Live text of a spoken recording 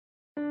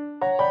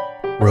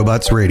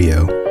Robots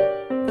Radio.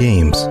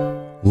 Games,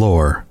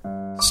 lore,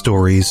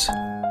 stories,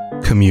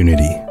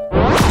 community.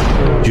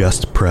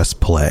 Just press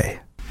play.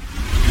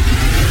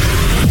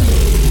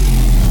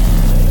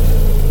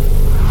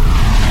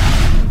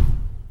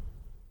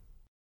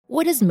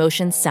 What does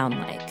motion sound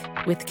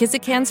like? With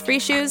Kizikans free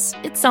shoes,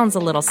 it sounds a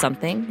little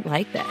something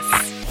like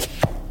this.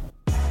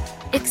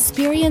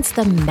 Experience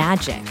the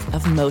magic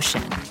of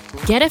motion.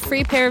 Get a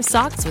free pair of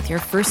socks with your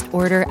first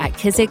order at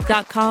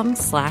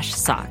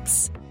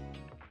kizik.com/socks.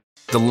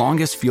 The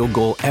longest field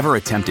goal ever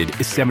attempted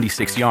is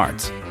 76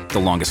 yards. The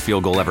longest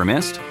field goal ever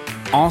missed?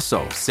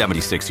 Also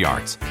 76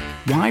 yards.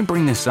 Why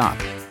bring this up?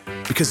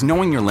 Because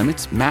knowing your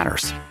limits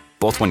matters,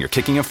 both when you're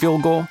kicking a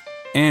field goal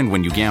and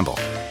when you gamble.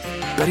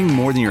 Betting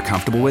more than you're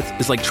comfortable with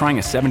is like trying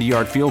a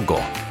 70-yard field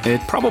goal. It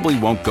probably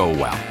won't go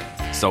well.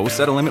 So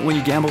set a limit when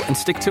you gamble and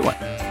stick to it.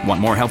 Want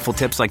more helpful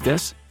tips like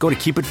this? Go to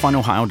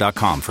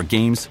keepitfunohio.com for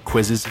games,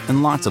 quizzes,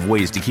 and lots of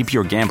ways to keep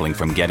your gambling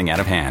from getting out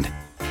of hand.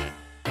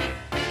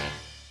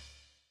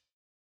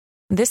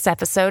 This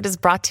episode is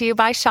brought to you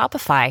by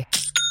Shopify.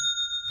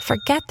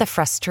 Forget the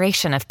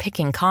frustration of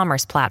picking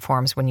commerce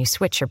platforms when you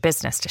switch your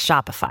business to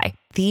Shopify,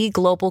 the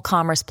global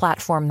commerce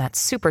platform that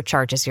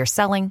supercharges your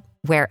selling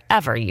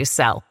wherever you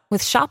sell.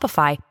 With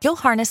Shopify, you'll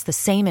harness the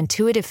same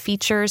intuitive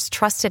features,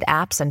 trusted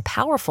apps, and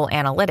powerful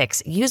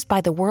analytics used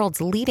by the world's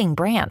leading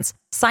brands.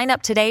 Sign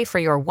up today for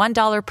your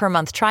 $1 per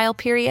month trial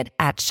period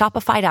at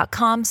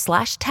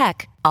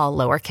shopify.com/tech, all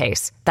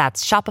lowercase.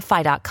 That's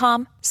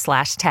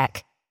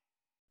shopify.com/tech.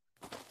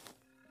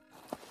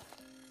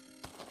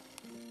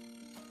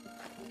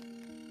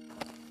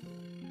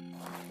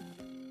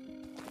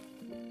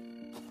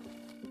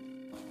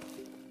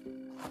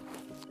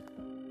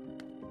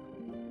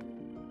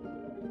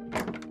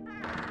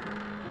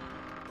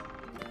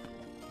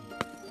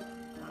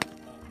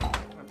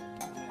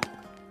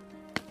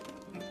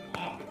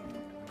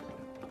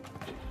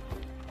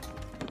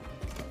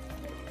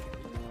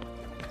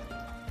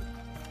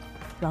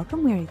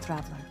 Welcome, weary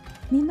traveler.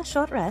 Need a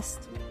short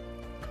rest?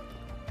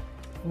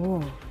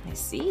 Oh, I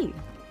see.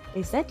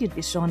 They said you'd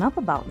be showing up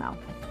about now.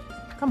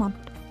 Come on,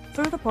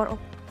 through the portal.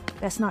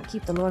 Best not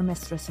keep the lore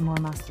mistress and lore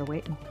master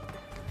waiting.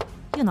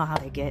 You know how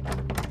they get.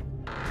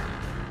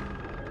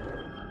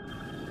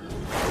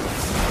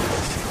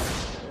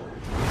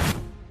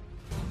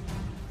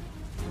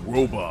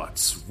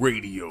 Robots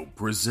Radio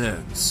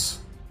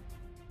presents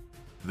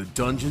the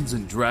Dungeons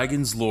 &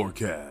 Dragons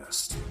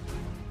Lorecast.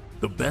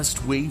 The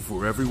best way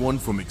for everyone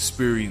from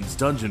experienced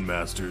dungeon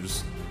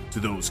masters to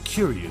those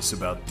curious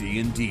about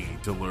D&D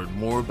to learn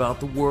more about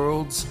the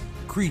worlds,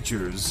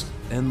 creatures,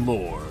 and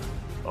lore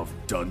of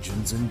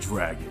Dungeons &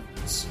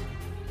 Dragons.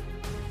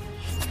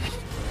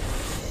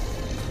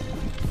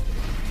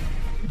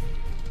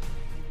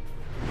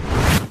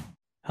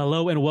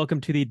 Hello and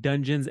welcome to the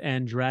Dungeons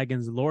 &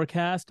 Dragons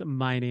Lorecast.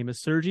 My name is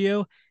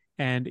Sergio,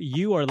 and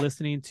you are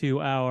listening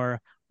to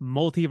our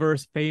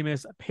multiverse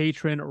famous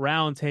patron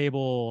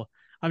roundtable.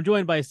 I'm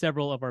joined by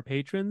several of our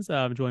patrons.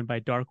 I'm joined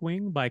by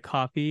Darkwing, by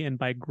Coffee, and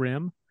by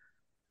Grim.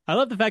 I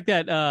love the fact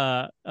that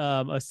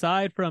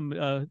aside from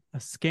a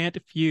scant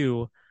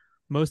few,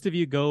 most of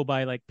you go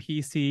by like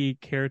PC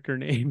character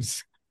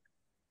names.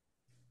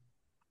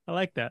 I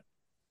like that.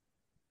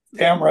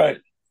 Damn right.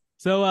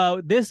 So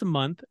this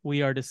month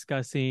we are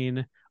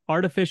discussing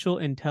artificial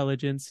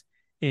intelligence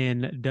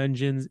in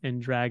Dungeons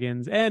and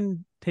Dragons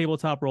and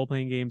tabletop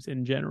role-playing games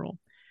in general.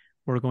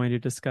 We're going to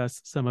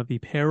discuss some of the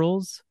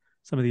perils,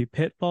 some of the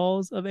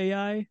pitfalls of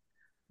AI.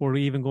 We're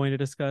even going to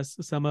discuss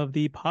some of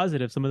the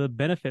positives, some of the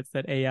benefits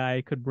that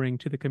AI could bring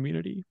to the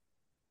community.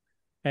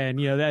 And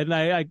you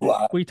know,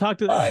 we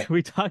talked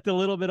a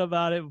little bit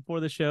about it before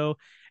the show,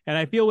 and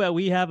I feel that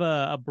we have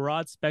a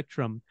broad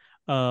spectrum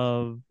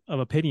of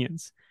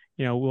opinions.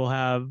 You know, we'll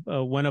have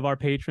one of our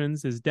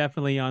patrons is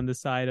definitely on the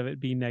side of it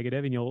being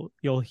negative, and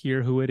you'll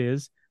hear who it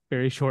is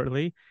very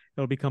shortly.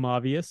 It'll become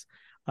obvious.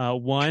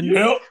 One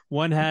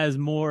has a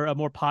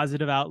more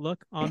positive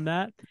outlook on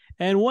that,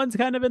 and one's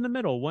kind of in the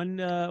middle. One's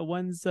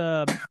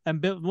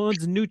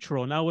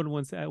neutral. Now, I wouldn't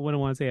want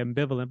to say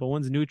ambivalent, but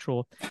one's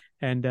neutral,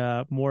 and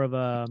more of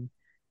a,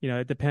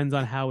 it depends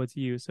on how it's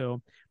used.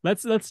 So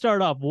let's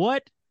start off.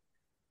 What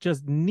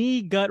just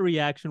knee gut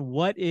reaction?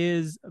 What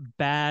is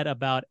bad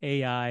about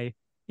AI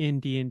in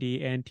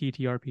D&D and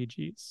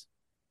TTRPGs?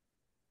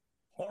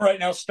 All right,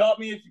 now stop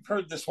me if you've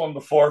heard this one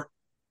before.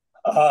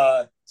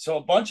 So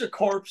a bunch of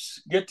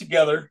corps get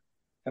together,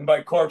 and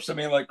by corps I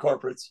mean like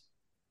corporates,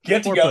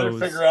 get together,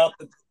 figure out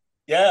that,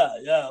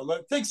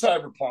 think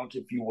cyberpunk,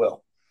 if you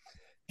will.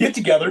 Get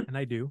together, and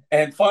I do,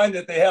 and find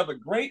that they have a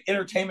great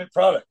entertainment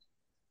product.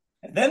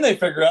 And then they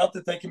figure out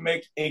that they can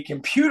make a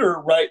computer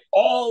write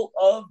all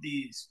of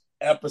these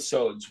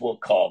episodes, we'll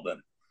call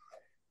them.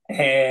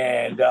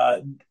 And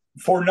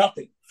for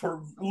nothing,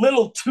 for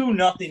little to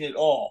nothing at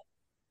all.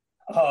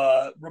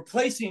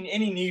 Replacing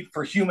any need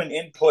for human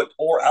input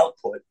or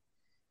output,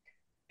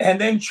 and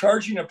then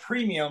charging a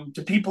premium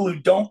to people who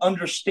don't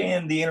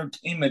understand the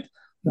entertainment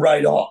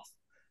right off.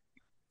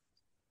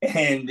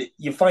 And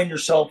you find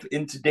yourself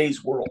in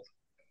today's world.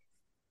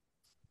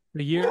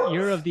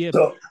 You're of the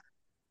So,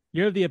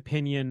 you're of the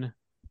opinion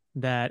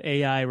that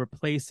AI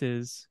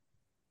replaces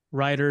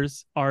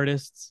writers,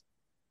 artists,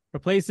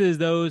 replaces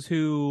those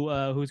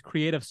whose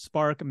creative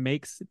spark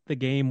makes the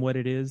game what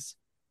it is,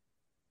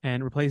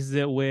 and replaces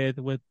it with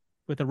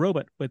a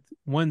robot with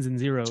ones and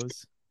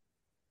zeros.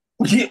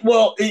 yeah,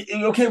 well,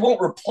 okay, it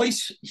won't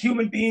replace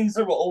human beings.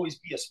 There will always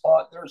be a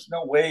spot. There's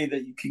no way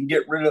that you can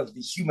get rid of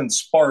the human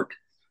spark,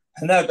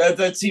 and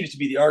that seems to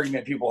be the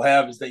argument people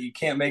have, is that you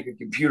can't make a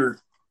computer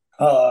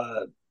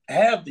uh,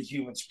 have the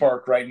human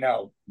spark right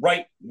now.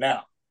 Right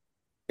now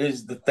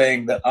is the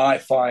thing that I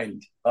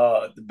find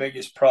the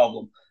biggest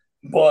problem,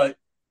 but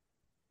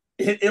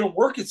it'll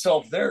work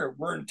itself there.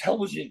 We're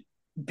intelligent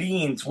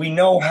beings. We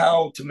know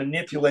how to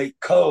manipulate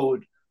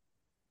code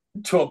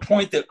to a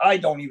point that I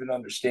don't even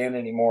understand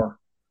anymore.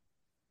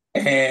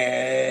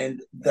 And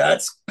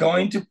that's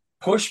going to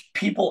push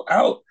people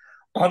out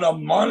on a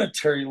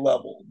monetary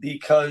level,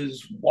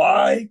 because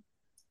why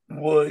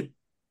would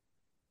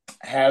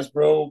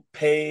Hasbro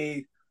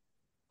pay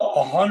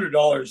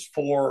 $100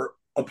 for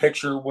a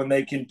picture when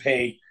they can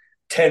pay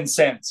 10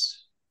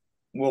 cents,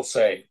 we'll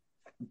say,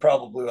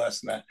 probably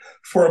less than that,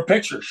 for a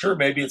picture? Sure,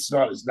 maybe it's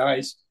not as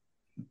nice,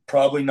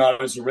 probably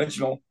not as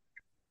original,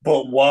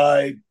 but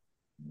why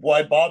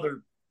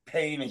bother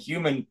paying a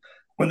human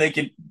when they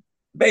can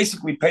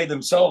basically pay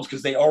themselves,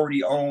 because they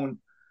already own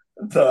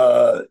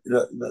the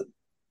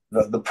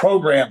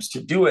programs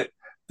to do it.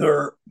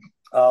 They're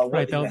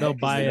Right, they'll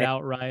buy it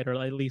outright or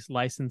at least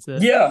license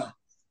it. Yeah,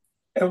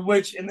 and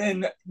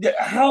then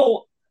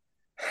how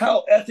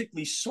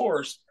ethically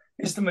sourced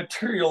is the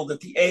material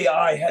that the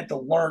AI had to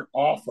learn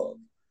off of?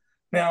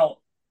 Now,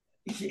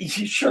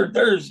 sure,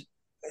 there's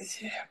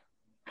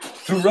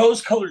through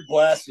rose-colored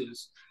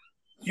glasses,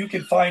 you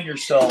can find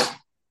yourself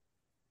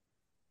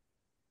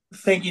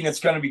thinking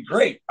it's going to be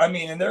great. I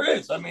mean, and there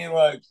is. I mean,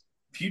 like,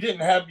 if you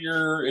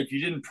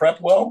didn't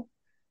prep well,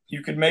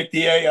 you could make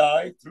the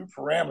AI through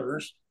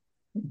parameters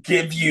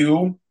print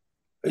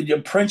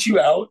you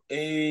out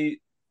a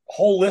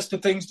whole list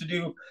of things to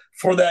do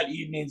for that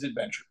evening's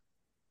adventure.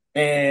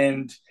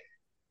 And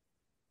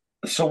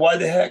so why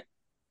the heck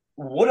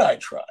would I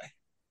try?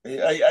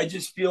 I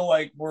just feel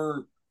like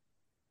we're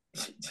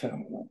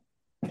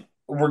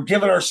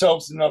giving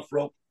ourselves enough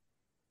rope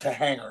to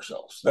hang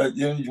ourselves.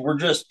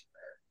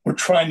 We're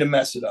trying to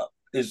mess it up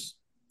is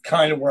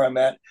kind of where I'm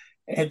at.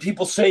 And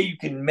people say you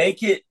can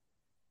make it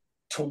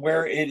to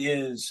where it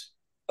is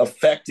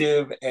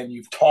effective and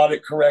you've taught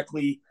it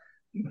correctly,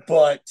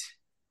 but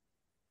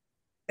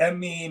I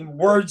mean,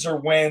 words are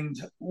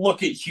wind.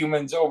 Look at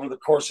humans over the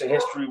course of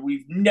history.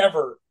 We've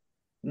never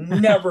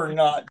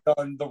not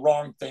done the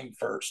wrong thing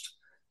first.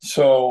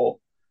 So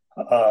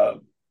I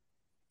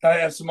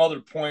have some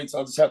other points.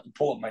 I'll just have to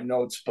pull up my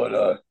notes,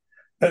 but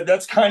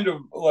that's kind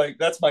of like,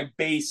 that's my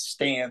base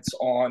stance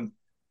on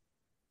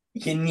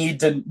we need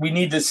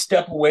to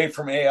step away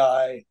from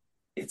AI.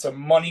 It's a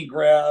money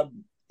grab,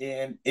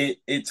 and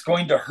it's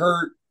going to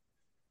hurt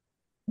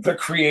the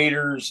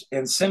creators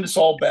and send us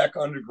all back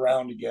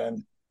underground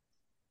again.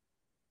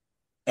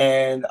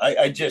 And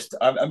I'm just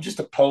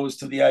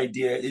opposed to the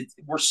idea.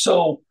 We're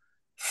so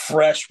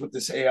fresh with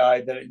this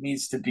AI that it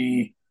needs to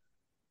be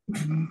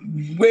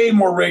way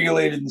more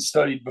regulated and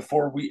studied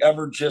before we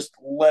ever just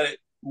let it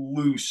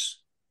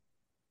loose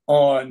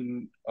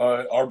on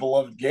our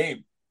beloved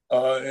game,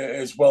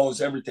 as well as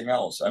everything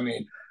else. I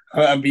mean,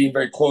 I'm being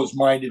very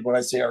closed-minded when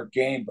I say our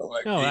game, but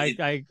like, no,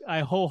 I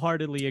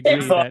wholeheartedly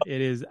agree that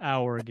it is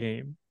our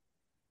game.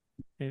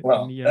 It's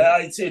well,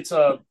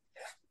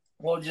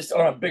 just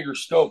on a bigger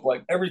scope,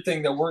 like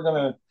everything that we're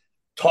going to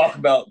talk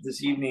about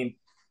this evening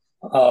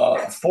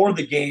for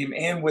the game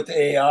and with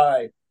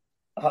AI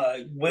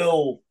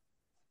will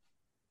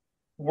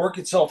work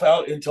itself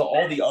out into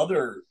all the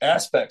other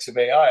aspects of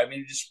AI. I mean,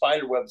 it just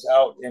spiderwebs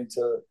out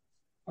into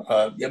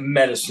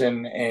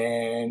medicine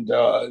and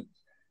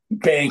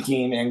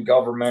banking and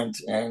government,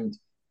 and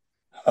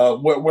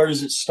where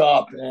does it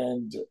stop,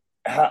 and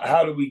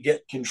how do we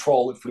get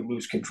control if we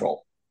lose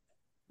control?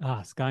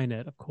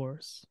 Skynet, of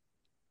course.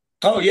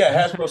 Oh yeah,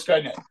 Hasbro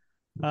Skynet.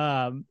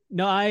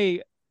 No,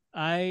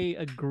 I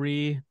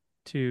agree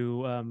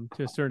to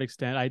a certain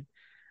extent.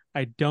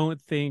 I don't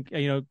think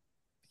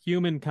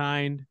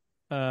humankind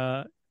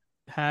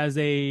has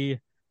a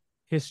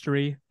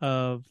history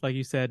of, like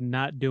you said,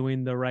 not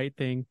doing the right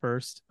thing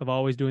first, of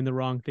always doing the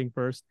wrong thing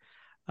first,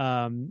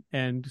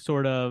 and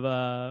sort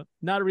of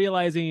not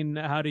realizing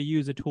how to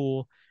use a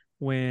tool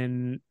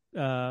when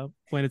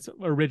it's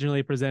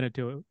originally presented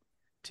to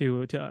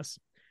us.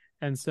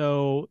 And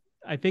so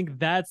I think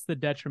that's the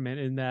detriment,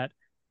 in that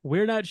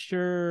we're not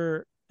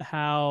sure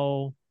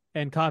how.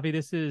 And Coffee,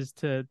 this is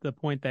to the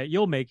point that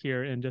you'll make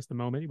here in just a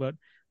moment, but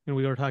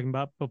we were talking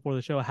about before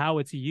the show how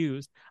it's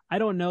used. I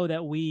don't know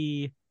that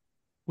we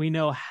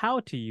know how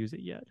to use it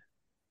yet.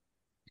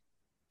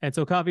 And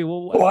so, Coffee,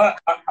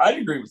 I'd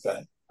agree with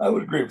that. I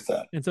would agree with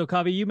that. And so,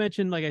 Coffee, you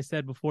mentioned, like I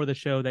said before the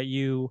show, that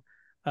you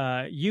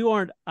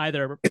aren't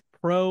either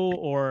pro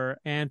or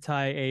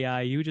anti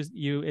AI.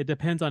 It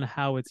depends on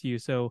how it's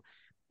used. So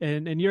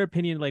in your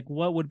opinion, like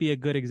what would be a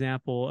good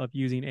example of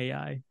using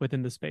AI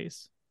within the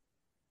space?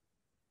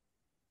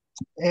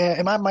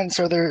 In my mind,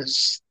 so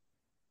there's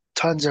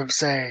tons of,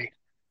 say,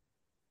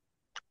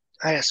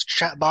 I guess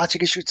chat bots you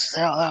could shoot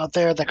out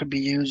there that could be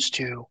used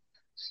to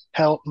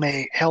help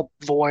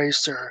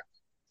voice or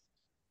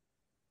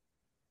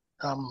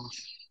um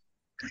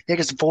I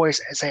guess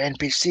voice say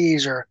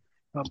NPCs or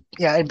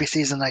yeah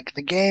NPCs in like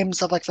the game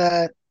stuff like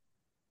that.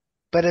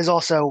 But is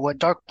also what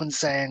Darkman's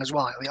saying as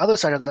well. The other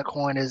side of the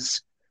coin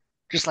is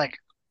just like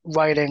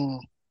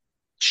writing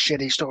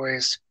shitty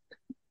stories,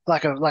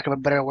 lack of a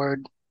better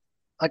word.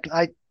 Like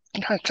I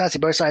can kind of see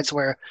both sides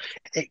where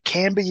it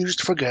can be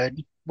used for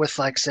good with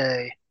like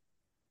say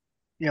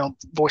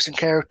voicing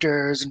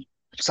characters and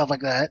stuff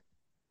like that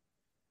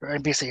or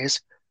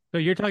NPCs. So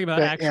you're talking about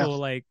But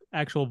yeah,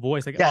 actual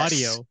voice, like yes,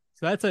 audio.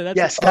 So that's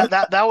yes,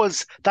 that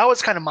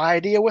was kind of my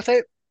idea with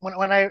it when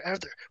I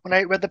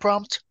read the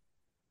prompt.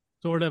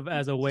 sort of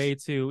as a way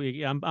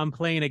to I'm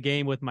playing a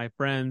game with my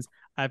friends.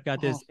 I've got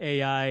Uh-huh. this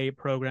AI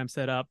program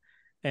set up,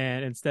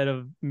 and instead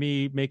of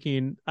me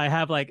making, I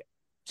have like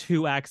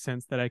two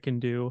accents that I can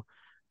do,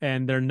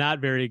 and they're not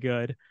very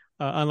good.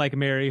 Unlike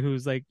Mary,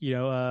 who's like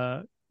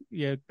yeah,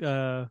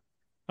 a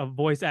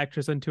voice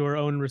actress unto her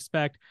own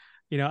respect.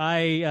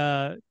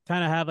 I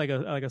kind of have like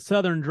a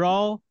southern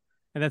drawl,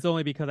 and that's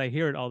only because I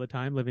hear it all the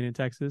time living in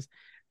Texas.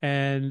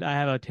 And I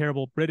have a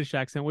terrible British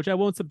accent, which I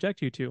won't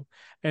subject you to.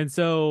 And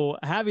so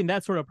having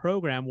that sort of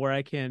program where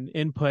I can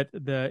input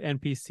the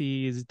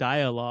NPC's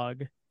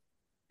dialogue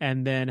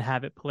and then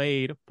have it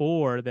played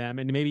for them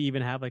and maybe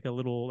even have like a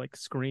little like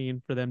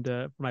screen for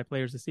my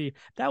players to see,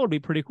 that would be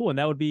pretty cool. And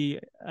that would be,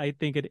 I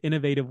think, an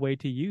innovative way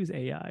to use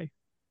AI.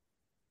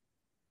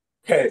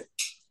 Okay,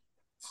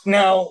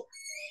 now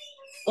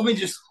let me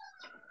just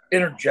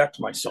interject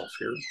myself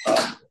here.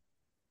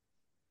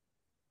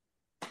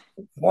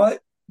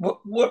 What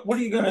are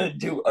you going to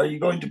do? Are you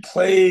going to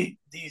play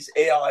these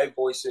AI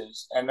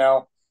voices? And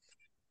now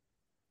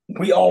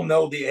we all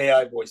know the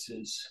AI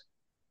voices,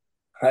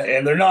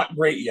 and they're not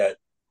great yet.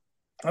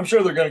 I'm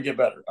sure they're going to get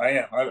better. I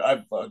am.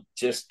 I've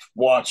just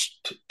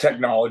watched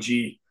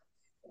technology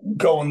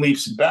go in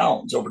leaps and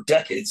bounds over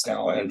decades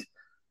now, and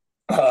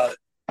uh,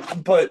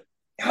 but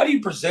how do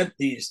you present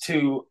these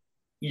to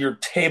your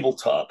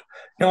tabletop?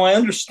 Now, I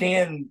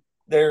understand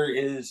there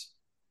is.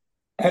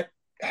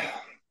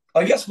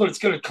 I guess what it's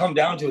going to come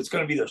down to, there's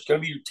going to be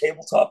your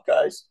tabletop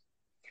guys,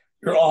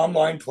 your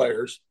online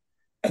players,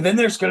 and then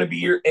there's going to be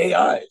your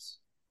AIs,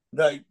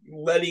 the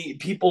letting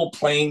people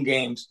playing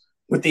games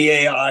with the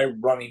AI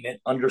running it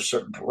under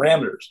certain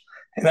parameters,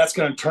 and that's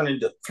going to turn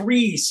into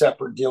three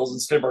separate deals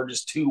instead of our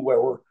just two,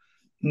 where we're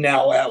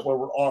now at where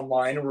we're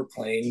online and we're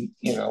playing,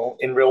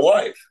 in real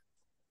life.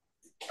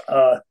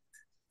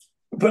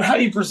 But how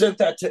do you present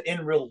that to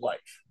in real life?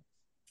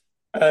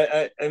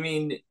 I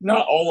mean,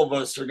 not all of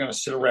us are going to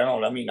sit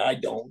around. I mean, I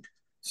don't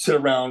sit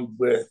around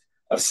with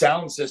a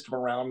sound system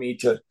around me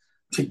to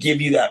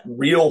give you that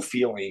real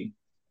feeling.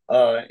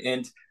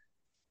 And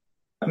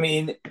I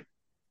mean,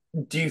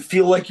 do you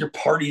feel like your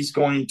party's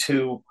going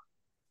to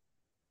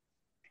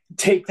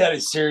take that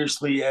as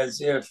seriously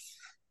as if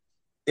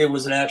it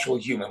was an actual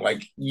human,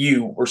 like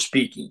you were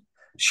speaking?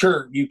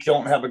 Sure, you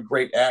don't have a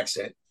great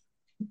accent,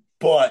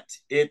 but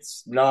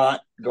it's not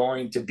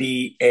going to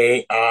be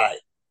AI.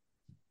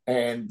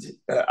 And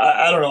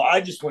I don't know.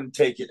 I just wouldn't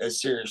take it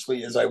as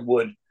seriously as I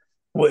would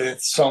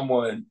with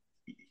someone,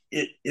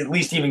 at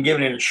least even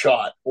giving it a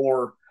shot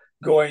or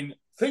going,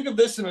 think of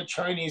this in a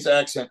Chinese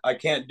accent. I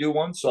can't do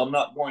one, so I'm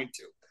not going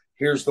to.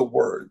 Here's the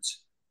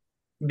words.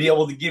 Be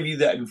able to give you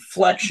that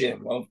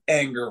inflection of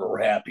anger or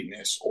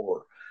happiness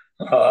or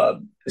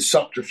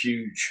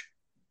subterfuge.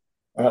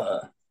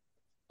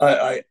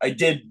 I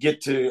did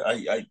get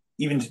to,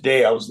 even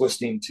today, I was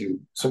listening to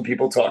some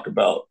people talk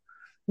about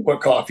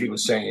what Coffee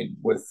was saying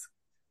with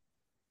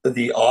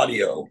the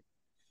audio,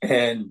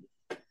 and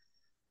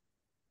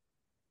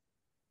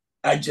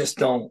I just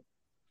don't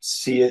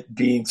see it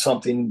being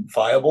something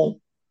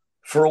viable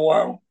for a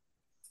while.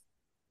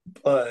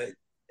 But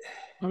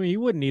I mean,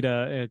 you wouldn't need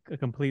a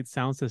complete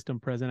sound system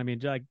present. I mean,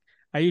 like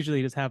I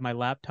usually just have my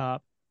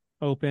laptop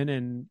open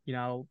and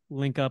I'll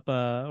link up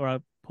or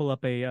I'll pull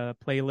up a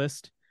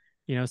playlist,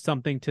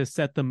 something to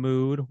set the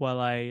mood while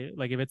I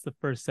like if it's the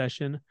first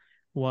session,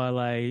 while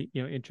I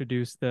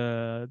introduce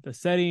the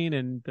setting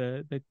and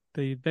the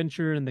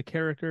adventure and the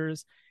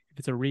characters. If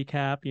it's a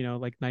recap,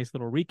 like nice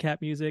little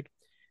recap music,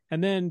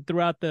 and then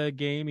throughout the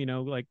game,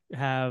 like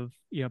have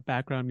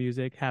background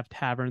music, have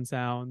tavern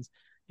sounds,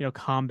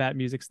 combat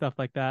music, stuff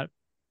like that.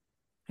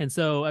 And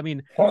so, I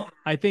mean,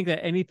 I think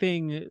that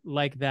anything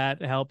like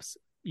that helps,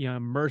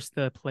 immerse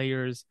the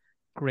players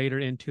greater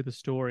into the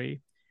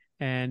story.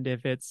 And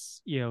if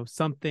it's,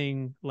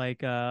 something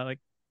like an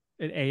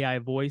AI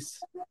voice,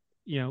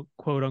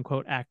 quote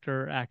unquote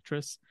actor,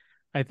 actress,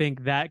 I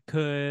think that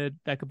could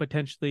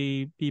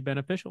potentially be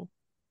beneficial.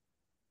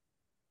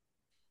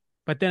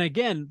 But then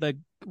again,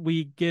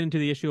 we get into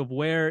the issue of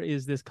where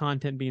is this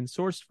content being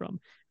sourced from?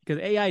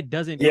 Because AI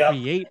doesn't yeah,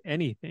 create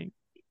anything.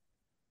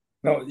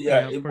 No,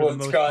 yeah, for the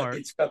most part.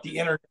 it's got the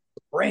internet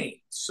brain.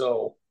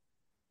 So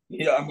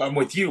yeah, I'm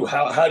with you.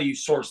 How do you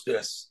source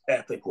this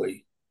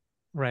ethically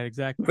Right,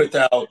 exactly.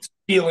 without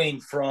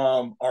stealing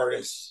from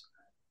artists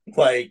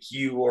like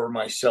you or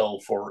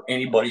myself or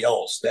anybody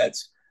else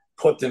that's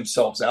put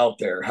themselves out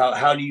there?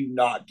 How do you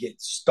not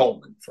get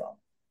stolen from?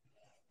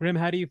 Grim,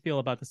 how do you feel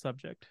about the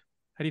subject?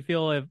 How do you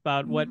feel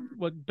about what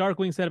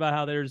Darkwing said about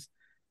how there's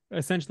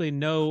essentially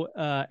no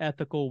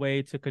ethical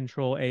way to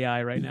control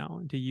AI right now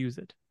and to use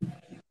it?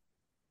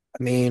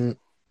 I mean,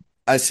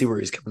 I see where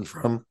he's coming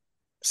from.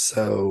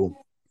 So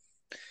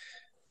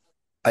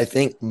I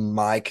think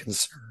my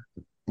concern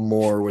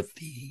more with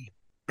the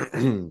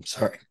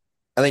sorry.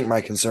 I think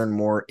my concern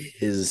more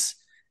is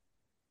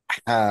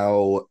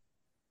how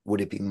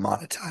would it be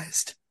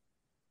monetized?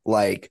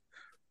 Like,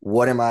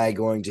 what am I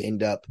going to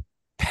end up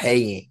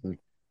paying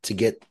to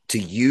get to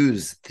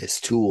use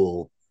this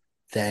tool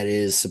that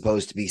is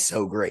supposed to be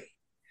so great?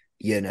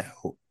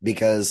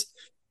 Because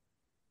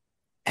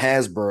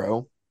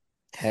Hasbro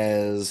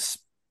has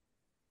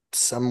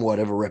somewhat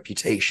of a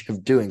reputation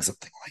of doing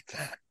something like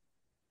that.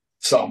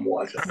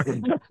 Somewhat.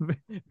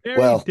 Very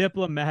Well,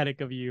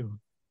 diplomatic of you.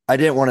 I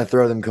didn't want to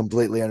throw them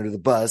completely under the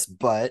bus,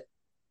 but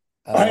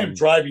I am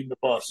driving the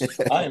bus.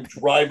 I am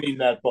driving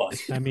that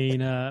bus. I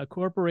mean,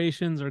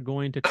 corporations are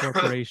going to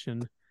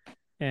corporation,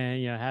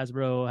 and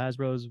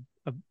Hasbro's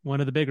one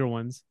of the bigger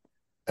ones.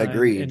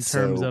 Agreed. In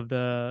terms of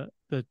the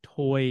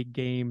toy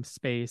game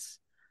space,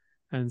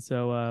 and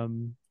so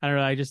I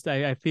don't know.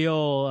 I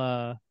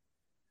feel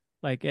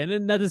like,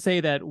 and not to say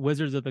that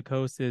Wizards of the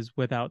Coast is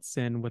without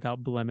sin,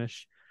 without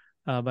blemish,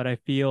 but I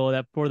feel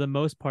that for the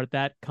most part,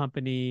 that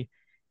company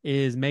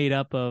is made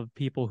up of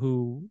people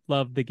who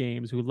love the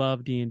games, who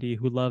love D&D,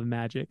 who love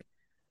Magic,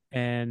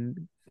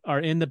 and are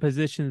in the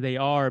positions they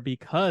are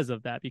because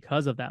of that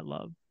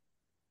love.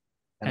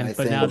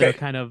 But now they're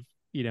kind of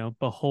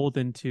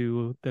beholden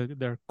to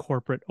their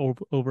corporate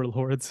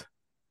overlords.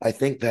 I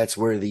think that's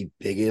where the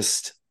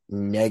biggest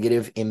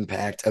negative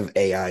impact of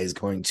AI is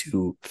going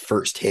to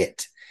first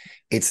hit.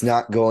 It's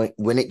not going,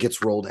 when it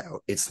gets rolled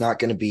out, it's not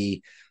going to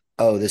be,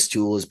 oh, this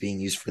tool is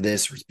being used for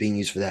this or it's being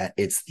used for that.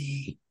 It's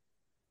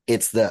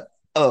the,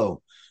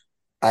 oh,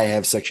 I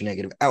have such a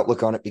negative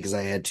outlook on it because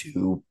I had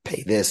to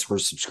pay this or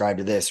subscribe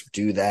to this or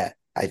do that.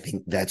 I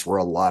think that's where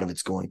a lot of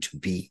it's going to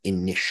be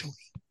initially.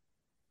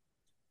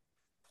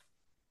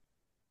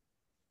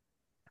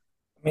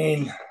 I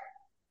mean,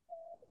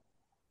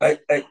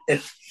 at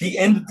the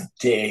end of the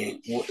day,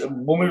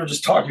 when we were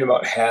just talking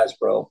about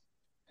Hasbro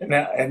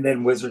and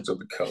then Wizards of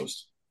the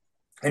Coast,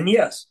 and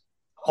yes,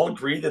 I'll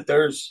agree that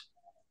there's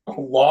a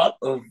lot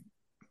of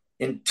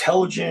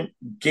intelligent,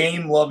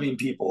 game-loving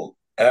people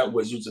at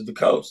Wizards of the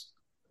Coast.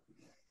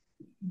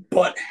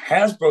 But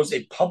Hasbro's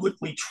a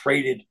publicly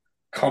traded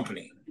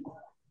company,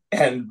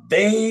 and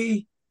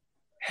they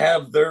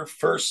have their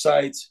first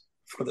sights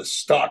for the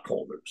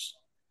stockholders.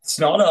 It's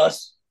not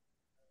us.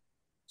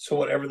 So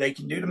whatever they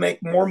can do to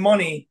make more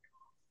money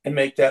and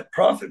make that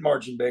profit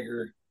margin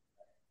bigger,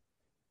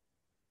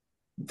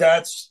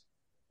 I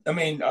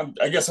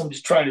guess I'm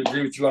just trying to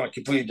agree with you on a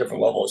completely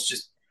different level. It's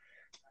just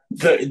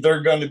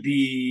they're going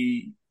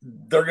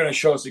to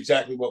show us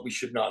exactly what we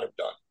should not have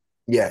done.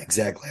 Yeah,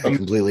 exactly. I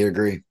completely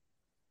agree.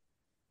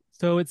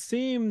 So it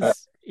seems,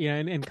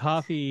 and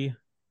coffee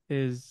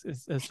is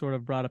sort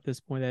of brought up this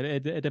point that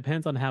it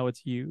depends on how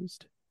it's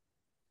used.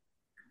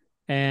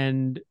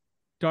 And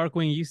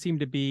Darkwing, you seem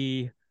to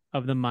be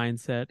of the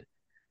mindset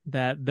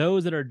that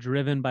those that are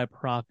driven by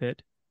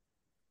profit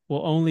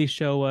will only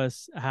show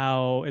us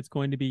how it's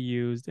going to be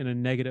used in a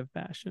negative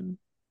fashion.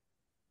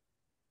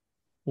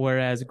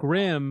 Whereas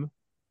Grimm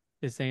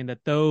is saying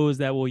that those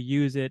that will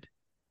use it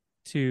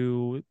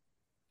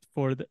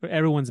for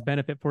everyone's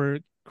benefit, for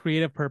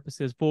creative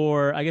purposes,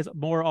 for, I guess,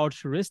 more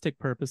altruistic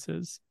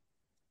purposes,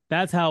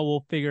 that's how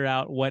we'll figure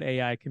out what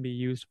AI can be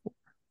used for.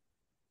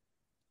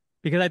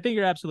 Because I think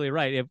you're absolutely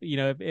right.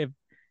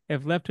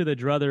 If left to the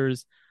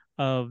druthers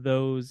of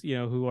those,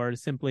 who are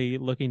simply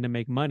looking to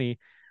make money,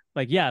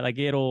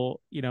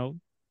 it'll,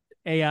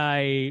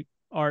 AI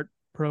art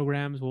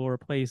programs will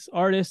replace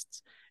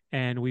artists,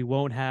 and we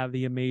won't have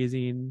the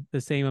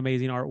same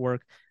amazing artwork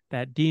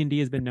that D&D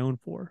has been known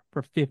for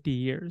 50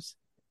 years.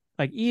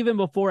 Like, even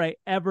before I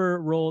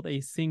ever rolled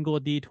a single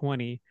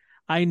D20,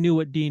 I knew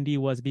what D&D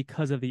was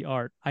because of the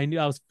art. I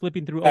was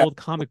flipping through old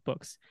comic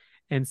books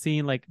and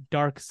seeing like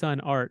Dark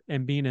Sun art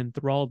and being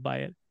enthralled by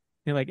it.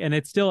 And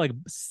it's still like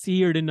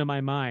seared into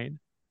my mind,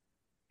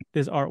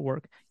 this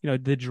artwork, the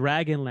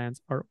Dragonlance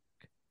artwork.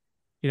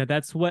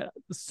 That's what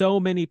so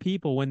many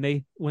people, when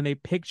they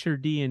picture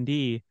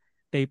D&D,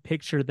 they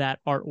picture that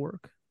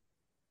artwork.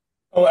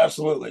 Oh,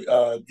 absolutely.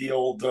 The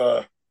old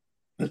the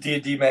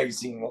D&D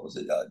magazine, what was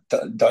it?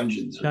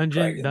 Dungeons and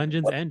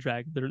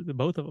Dragons. They're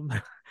both of them.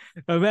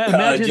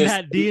 Imagine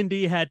that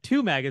D&D had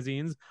two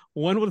magazines.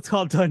 One was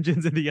called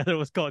Dungeons and the other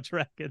was called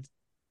Dragons.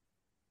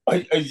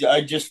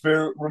 I just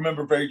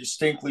remember very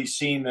distinctly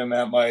seeing them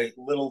at my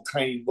little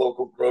tiny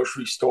local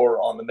grocery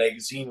store on the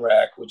magazine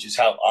rack, which is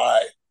how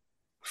I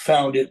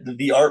found it.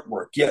 The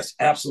artwork, yes,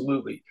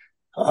 absolutely.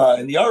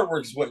 And the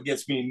artwork is what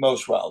gets me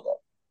most riled up.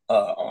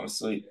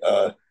 Honestly,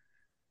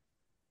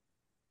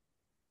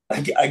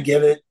 I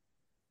get it.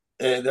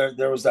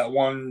 There was that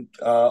one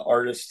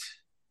artist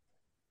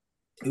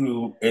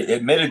who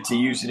admitted to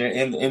using it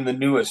in the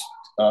newest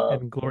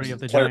And Glory of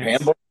the player Giants.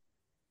 handbook.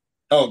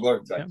 Oh, Glory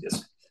of the Giants. Yep.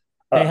 Yes.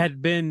 They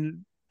had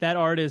been, that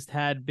artist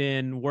had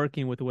been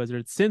working with the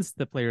Wizards since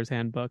the Player's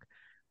Handbook,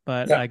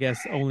 but I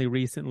guess only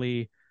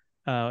recently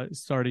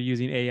started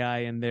using AI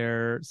in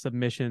their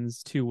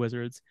submissions to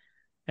Wizards.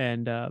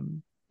 And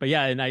but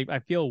yeah, and I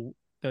feel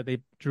that they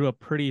drew a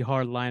pretty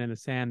hard line in the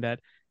sand that,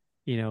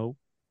 there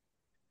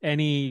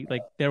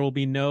will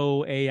be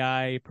no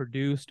AI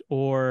produced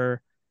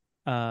or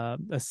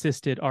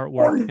assisted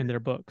artwork in their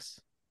books.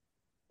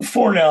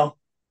 For now,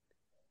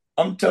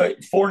 I'm telling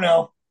you, for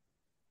now,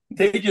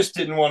 they just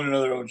didn't want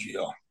another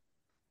OGL.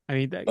 I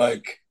mean,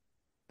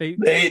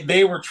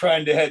 they were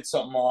trying to head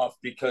something off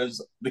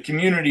because the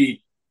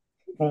community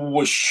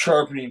was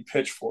sharpening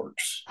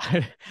pitchforks.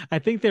 I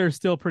think they're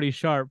still pretty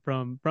sharp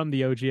from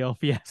the OGL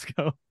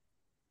fiasco.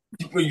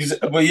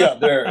 Well, yeah,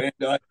 there.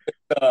 And,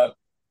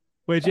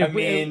 which,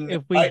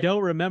 if we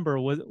don't remember,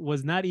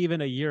 was not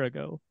even a year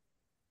ago.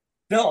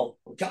 No,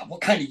 God,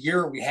 what kind of year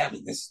are we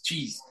having this?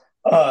 Jeez.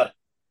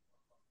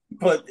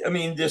 But I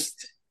mean,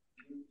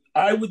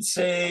 I would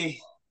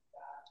say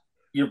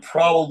you're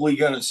probably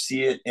going to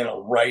see it in a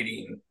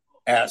writing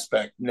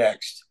aspect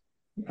next,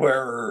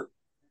 where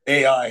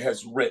AI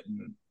has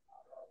written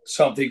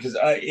something. Because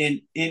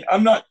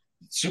I'm not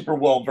super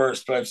well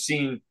versed, but I've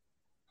seen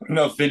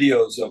enough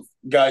videos of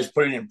guys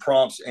putting in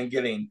prompts and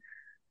getting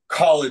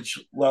college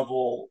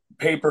level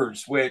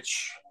papers.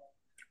 Which,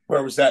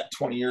 where was that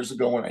 20 years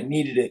ago when I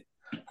needed it?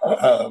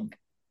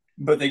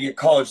 But they get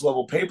college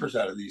level papers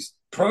out of these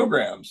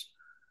programs,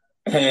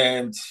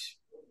 and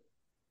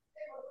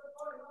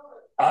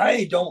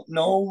I don't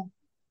know,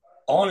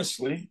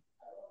 honestly,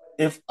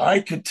 if I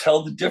could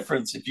tell the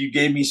difference if you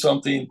gave me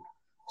something,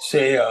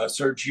 say,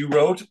 Serge, you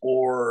wrote,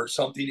 or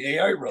something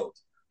AI wrote.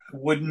 I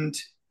wouldn't,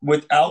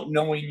 without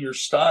knowing your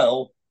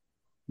style,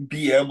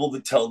 be able to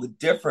tell the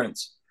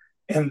difference.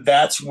 And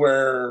that's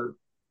where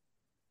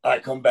I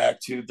come back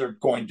to, they're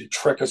going to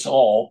trick us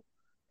all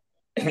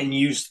and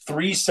use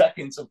 3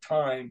 seconds of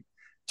time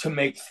to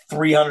make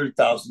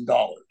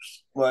 $300,000.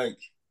 Like,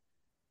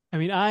 I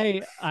mean,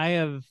 I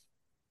have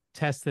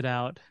tested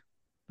out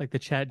like the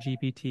Chat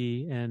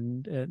GPT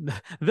and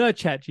the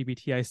Chat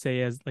GPT, I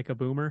say as like a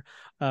boomer.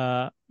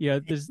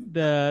 There's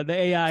the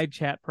AI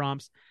chat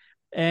prompts,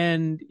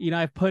 and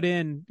I've put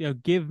in,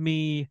 give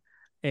me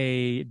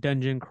a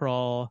dungeon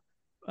crawl,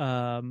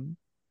 and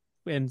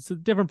so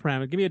different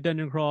parameters. Give me a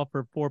dungeon crawl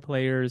for 4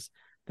 players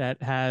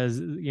that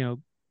has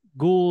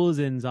ghouls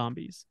and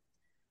zombies,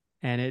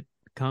 and it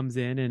comes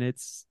in and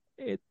it's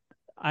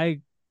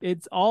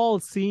all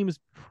seems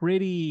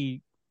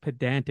pretty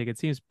pedantic. It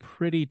seems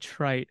pretty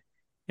trite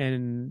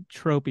and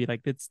tropey.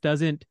 Like,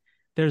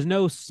 there's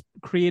no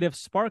creative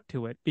spark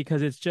to it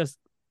because it's just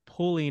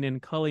pulling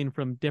and culling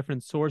from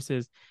different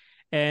sources.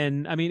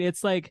 And I mean,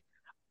 it's like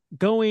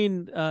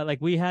going like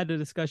we had a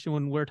discussion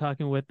when we were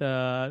talking with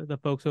the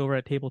folks over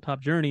at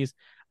Tabletop Journeys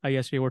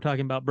yesterday. We're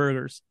talking about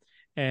burgers,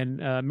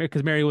 and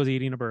because Mary was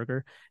eating a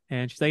burger,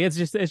 and she's like, it's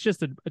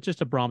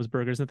just a Brahms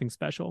burger, it's nothing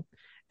special.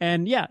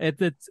 And yeah,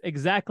 it's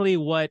exactly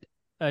what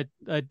a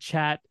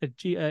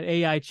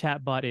AI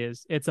chatbot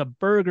is. It's a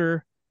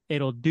burger.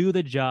 It'll do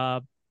the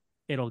job.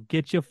 It'll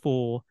get you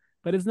full,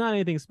 but it's not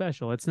anything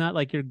special. It's not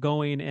like you're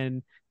going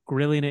and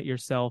grilling it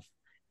yourself,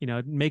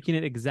 making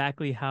it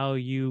exactly how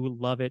you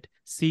love it,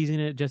 seasoning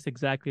it just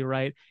exactly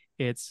right.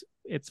 It's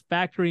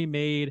factory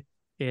made.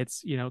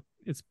 It's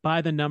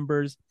by the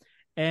numbers,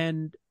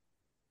 and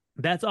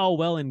that's all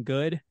well and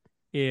good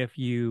if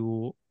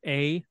you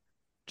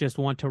just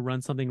want to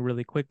run something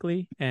really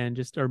quickly and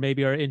or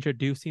maybe are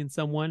introducing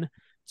someone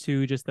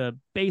to just the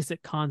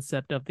basic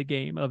concept of the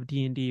game of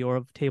D&D or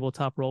of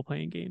tabletop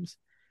role-playing games.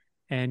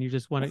 And you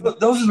just want to...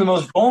 Those are the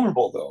most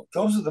vulnerable, though.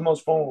 Those are the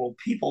most vulnerable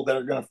people that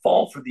are going to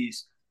fall for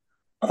these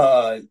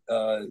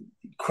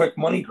quick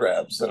money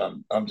grabs that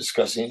I'm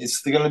discussing.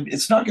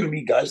 It's not going to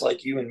be guys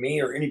like you and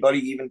me or anybody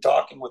even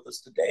talking with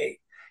us today.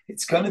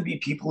 It's going to be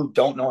people who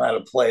don't know how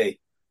to play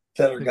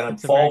that are going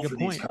to fall for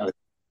these kind of...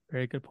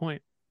 Very good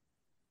point.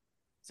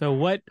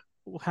 So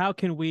how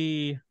can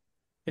we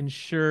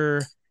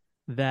ensure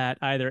that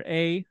either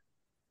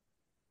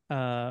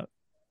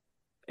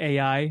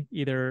AI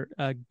either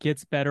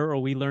gets better or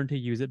we learn to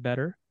use it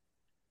better,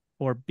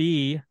 or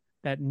B,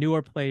 that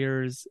newer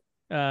players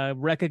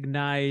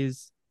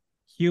recognize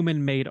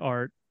human-made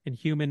art and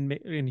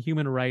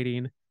human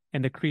writing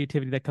and the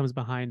creativity that comes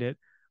behind it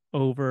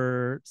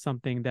over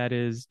something that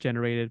is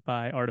generated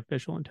by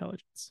artificial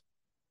intelligence?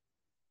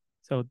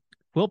 So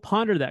we'll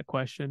ponder that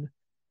question.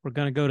 We're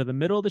going to go to the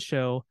middle of the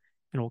show,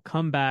 and we'll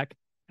come back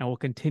and we'll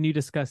continue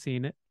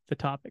discussing the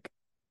topic.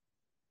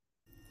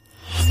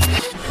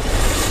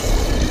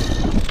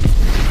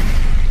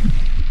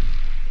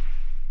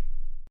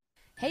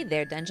 Hey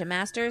there, Dungeon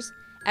Masters.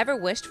 Ever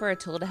wished for a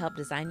tool to help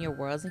design your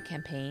worlds and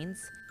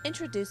campaigns?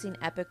 Introducing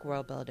Epic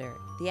World Builder,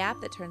 the app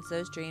that turns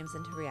those dreams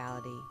into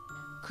reality.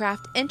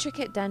 Craft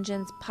intricate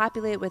dungeons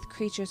populated with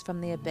creatures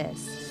from the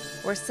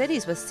abyss, or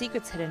cities with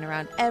secrets hidden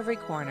around every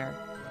corner.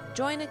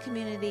 Join a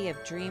community of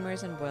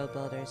dreamers and world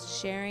builders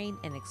sharing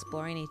and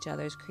exploring each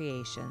other's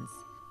creations.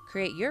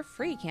 Create your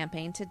free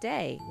campaign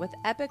today with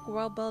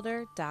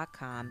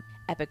epicworldbuilder.com.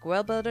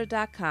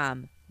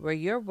 epicworldbuilder.com, where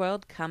your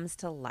world comes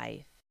to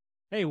life.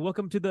 Hey,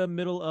 welcome to the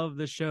middle of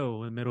the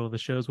show. The middle of the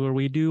show is where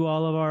we do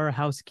all of our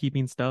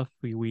housekeeping stuff.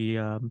 We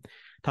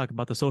talk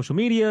about the social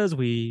medias.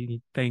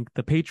 We thank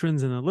the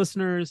patrons and the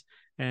listeners,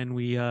 and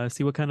we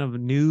see what kind of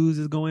news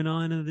is going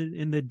on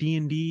in the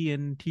D&D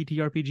and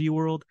TTRPG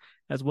world,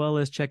 as well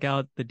as check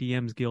out the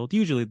DM's Guild,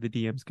 usually the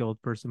DM's Guild,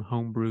 for some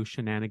homebrew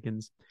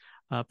shenanigans.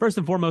 First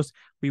and foremost,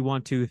 we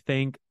want to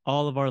thank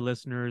all of our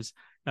listeners,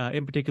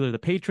 in particular the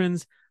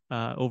patrons,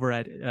 over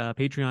at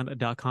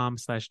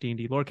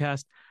patreon.com/D&D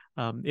Lorecast.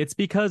 It's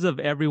because of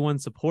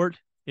everyone's support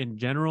in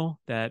general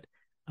that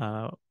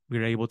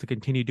we're able to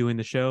continue doing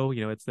the show.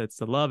 It's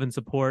the love and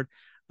support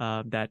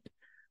that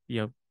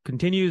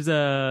continues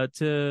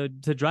to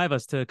drive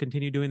us to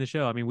continue doing the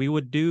show. I mean,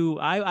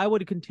 I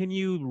would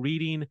continue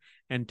reading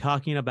and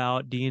talking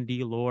about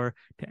D&D lore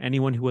to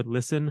anyone who would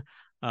listen,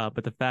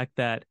 but the fact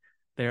that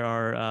there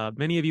are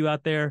many of you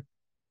out there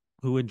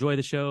who enjoy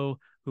the show,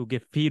 who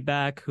give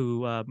feedback,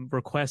 who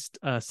request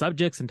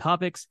subjects and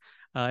topics,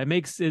 it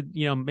makes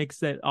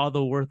it all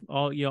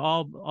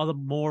the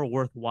more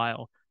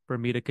worthwhile for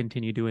me to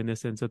continue doing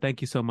this. And so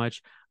thank you so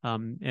much.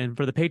 And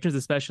for the patrons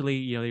especially,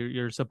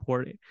 your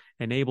support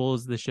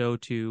enables the show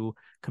to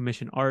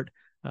commission art,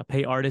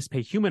 pay artists,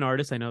 pay human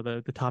artists. I know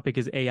the topic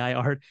is AI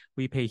art.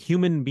 We pay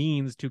human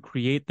beings to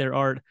create their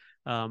art,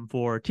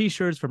 for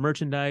t-shirts, for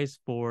merchandise,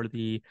 for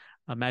the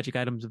Magic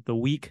Items of the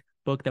Week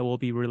book that we'll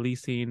be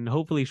releasing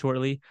hopefully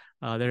shortly.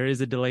 There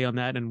is a delay on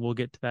that, and we'll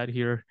get to that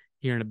here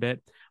in a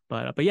bit.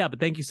 But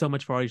thank you so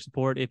much for all your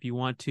support. If you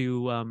want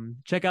to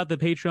check out the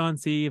Patreon,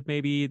 see if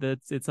maybe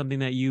it's something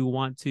that you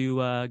want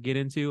to get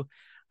into,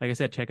 like I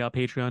said, check out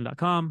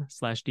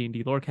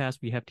patreon.com/D&D Lorecast.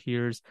 We have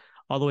tiers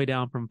all the way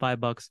down from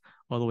 $5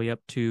 all the way up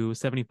to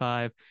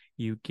 $75.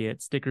 You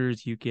get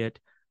stickers, you get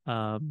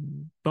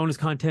bonus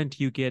content,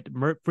 you get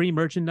free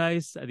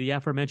merchandise, the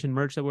aforementioned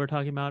merch that we're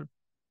talking about.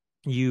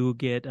 You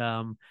get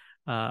a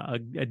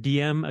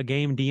game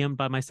DM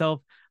by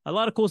myself, a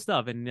lot of cool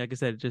stuff. And like I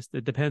said,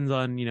 it depends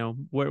on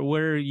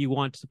where you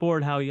want to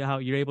support, how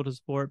you're able to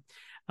support.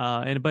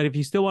 But if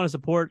you still want to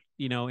support,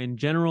 in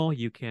general,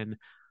 you can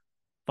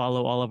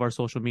follow all of our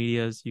social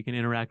medias. You can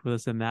interact with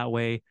us in that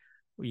way.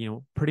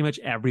 Pretty much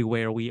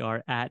everywhere we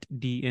are at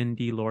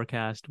D&D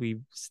Lorecast.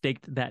 We've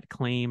staked that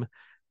claim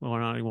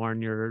on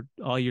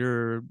all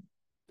your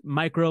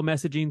micro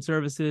messaging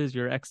services,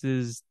 your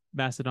X's,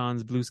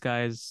 Mastodons, Blue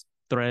Skies,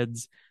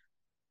 Threads,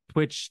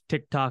 Twitch,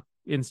 TikTok,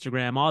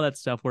 Instagram, all that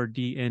stuff. We're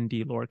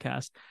D&D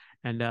Lorecast,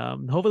 and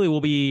hopefully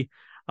we'll be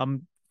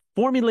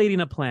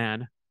formulating a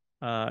plan.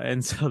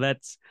 And so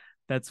that's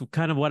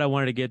kind of what I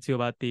wanted to get to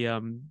about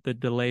the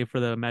delay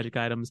for the magic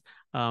items.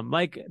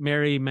 Like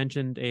Mary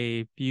mentioned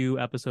a few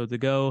episodes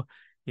ago,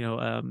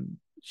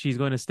 she's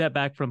going to step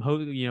back from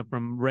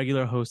from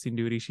regular hosting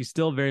duty. She's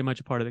still very much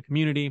a part of the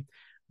community,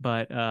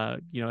 but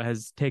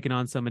has taken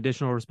on some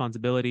additional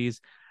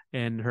responsibilities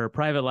in her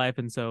private life,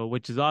 and so,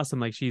 which is awesome.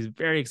 Like, she's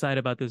very excited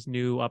about this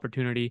new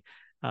opportunity.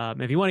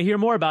 If you want to hear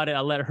more about it,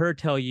 I'll let her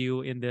tell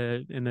you in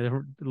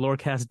the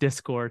Lorecast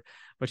Discord,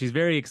 but she's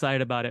very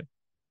excited about it,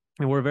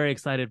 and we're very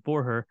excited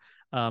for her.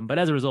 But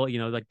as a result,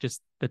 like,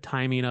 just the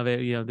timing of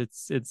it,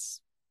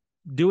 it's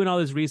doing all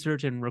this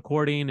research and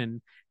recording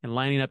and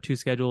lining up two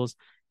schedules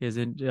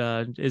isn't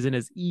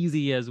as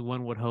easy as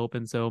one would hope.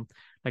 And so,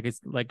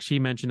 like she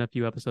mentioned a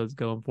few episodes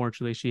ago,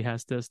 unfortunately, she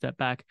has to step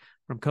back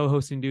from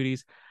co-hosting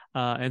duties.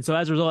 And so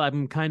as a result,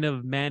 I'm kind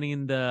of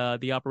manning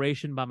the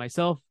operation by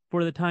myself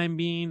for the time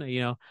being.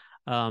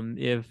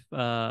 If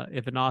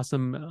an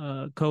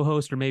awesome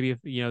co-host, or maybe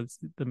if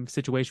the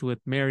situation with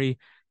Mary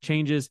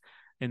changes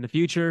in the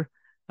future,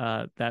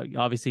 that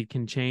obviously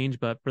can change.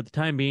 But for the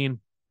time being,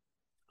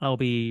 I'll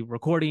be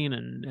recording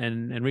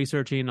and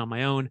researching on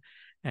my own.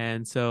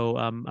 And so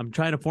I'm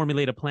trying to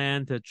formulate a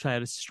plan to try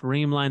to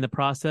streamline the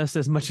process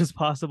as much as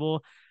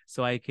possible,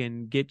 so I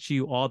can get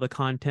you all the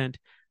content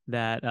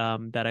that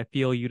I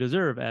feel you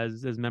deserve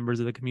as members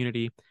of the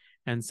community.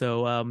 And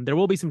so there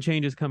will be some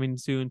changes coming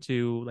soon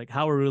to, like,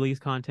 how we release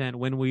content,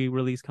 when we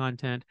release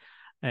content,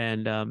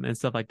 and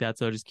stuff like that.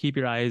 So just keep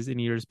your eyes and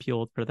ears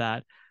peeled for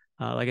that.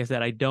 Like I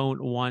said, I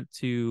don't want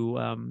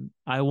to.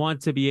 I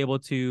want to be able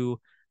to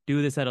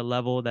do this at a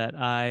level that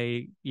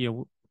I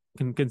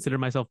can consider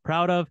myself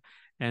proud of,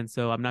 and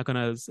so I'm not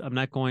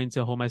going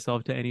to hold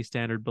myself to any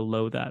standard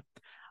below that.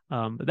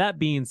 But that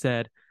being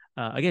said,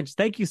 again, just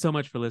thank you so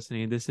much for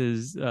listening. This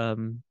is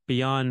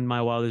beyond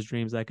my wildest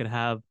dreams I could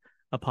have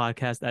a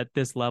podcast at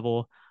this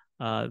level,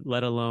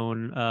 let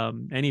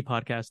alone any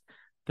podcast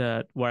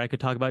where I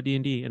could talk about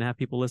D&D and have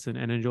people listen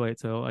and enjoy it.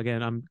 So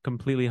again, I'm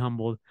completely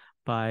humbled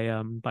by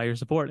your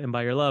support and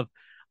by your love.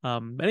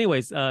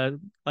 Anyways, like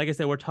I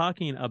said, we're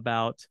talking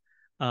about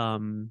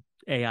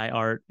AI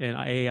art and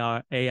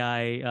AI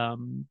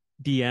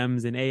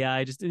DMs and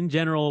AI just in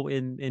general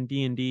in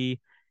D&D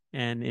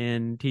and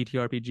in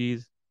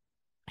TTRPGs.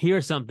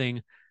 Here's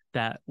something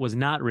that was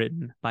not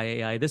written by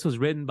AI. This was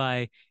written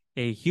by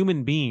a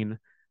human being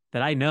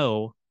that I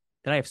know,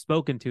 that I have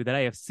spoken to, that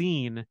I have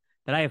seen,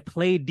 that I have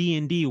played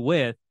D&D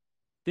with.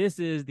 This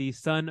is the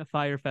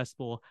Sunfire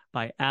Festival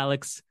by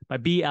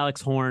B.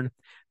 Alex Horn.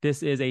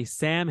 This is a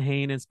Sam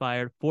Hain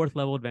inspired 4th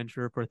level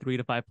adventure for 3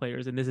 to 5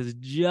 players, and this is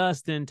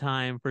just in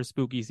time for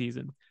spooky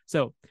season.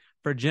 So,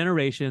 for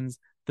generations,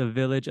 the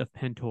village of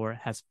Pentor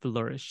has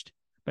flourished,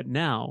 but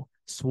now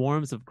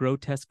swarms of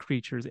grotesque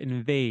creatures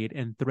invade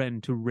and threaten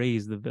to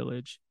raze the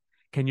village.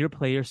 Can your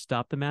players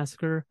stop the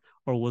massacre,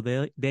 or will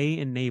they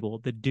enable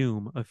the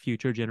doom of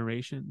future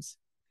generations?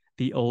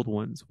 The old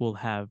ones will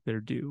have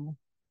their due.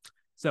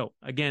 So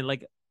again,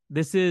 like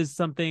this is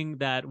something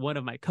that one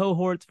of my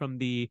cohorts from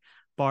the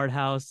Bard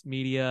House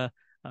Media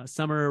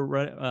Summer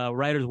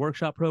Writers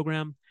Workshop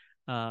program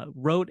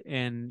wrote,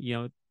 and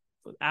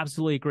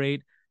absolutely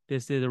great.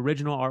 This is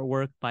original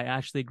artwork by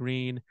Ashley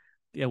Green.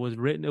 It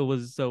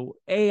was so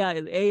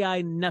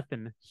AI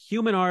nothing,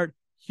 human art,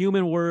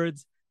 human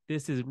words.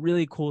 This is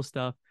really cool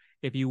stuff.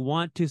 If you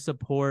want to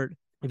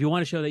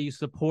show that you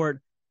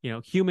support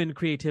human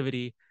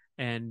creativity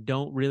and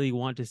don't really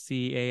want to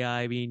see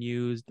AI being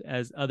used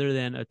as other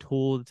than a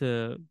tool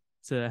to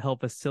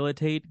help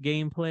facilitate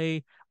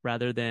gameplay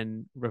rather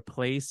than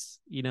replace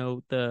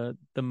the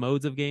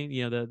modes of game,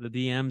 the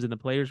DMs and the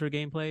players for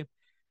gameplay,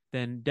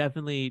 then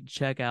definitely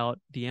check out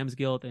DM's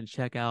Guild and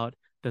check out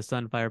the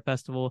Sunfire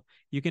Festival.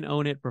 You can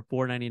own it for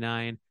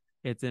 $4.99.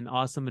 It's an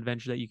awesome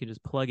adventure that you can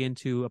just plug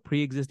into a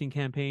pre-existing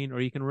campaign,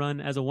 or you can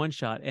run as a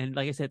one-shot. And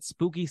like I said,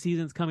 spooky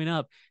season's coming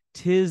up.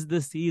 'Tis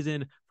the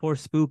season for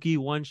spooky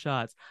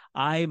one-shots.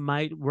 I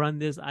might run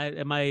this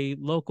at my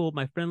local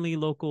friendly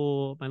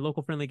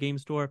game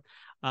store.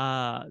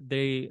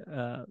 They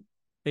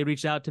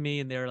reached out to me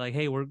and they're like,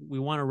 "Hey, we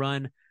want to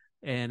run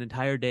an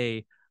entire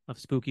day of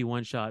spooky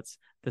one-shots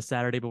the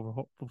Saturday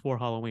before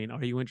Halloween.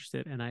 Are you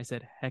interested?" And I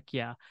said, "Heck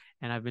yeah."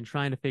 And I've been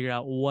trying to figure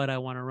out what I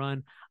want to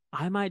run.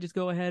 I might just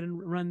go ahead and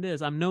run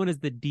this. I'm known as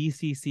the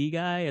DCC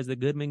guy, as the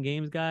Goodman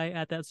Games guy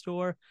at that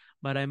store,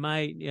 but I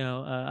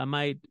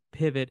might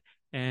pivot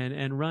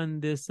and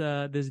run this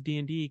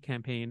D&D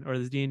campaign or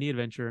this D&D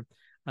adventure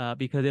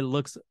because it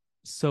looks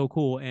so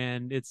cool,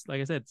 and it's,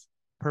 like I said, it's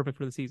perfect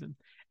for the season.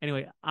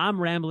 Anyway,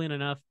 I'm rambling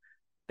enough.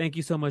 Thank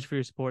you so much for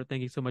your support.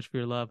 Thank you so much for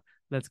your love.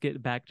 Let's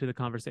get back to the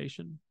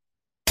conversation.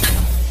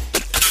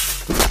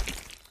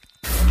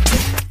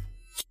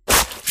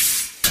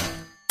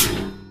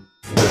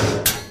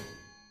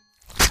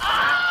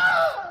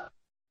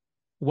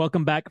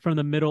 Welcome back from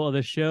the middle of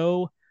the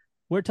show.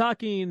 We're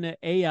talking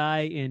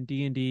AI in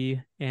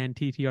D&D and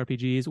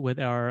TTRPGs with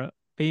our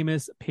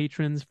famous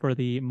patrons for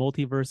the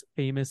Multiverse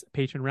Famous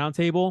Patron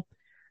Roundtable.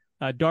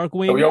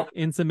 Darkwing,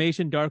 in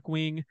summation,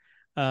 Darkwing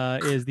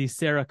is the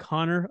Sarah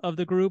Connor of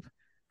the group,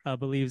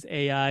 believes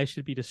AI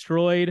should be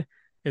destroyed,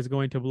 is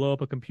going to blow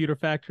up a computer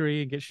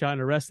factory and get shot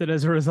and arrested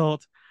as a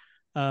result,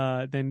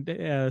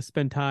 then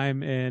spend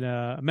time in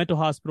a mental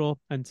hospital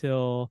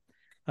until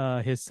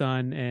his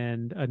son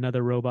and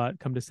another robot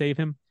come to save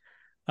him.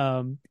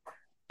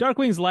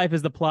 Darkwing's life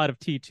is the plot of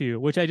T2,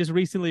 which I just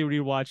recently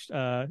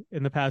rewatched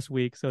in the past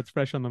week, so it's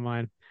fresh on the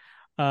mind.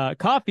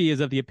 Coffee is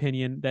of the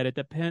opinion that it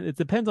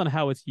depends on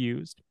how it's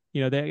used.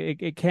 That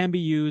it can be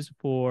used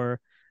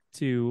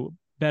to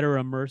better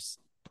immerse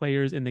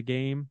players in the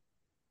game.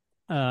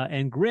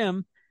 And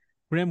Grim,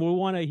 we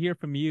want to hear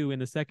from you in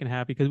the second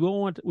half because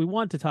we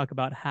want to talk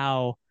about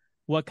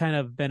what kind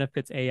of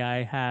benefits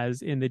AI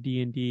has in the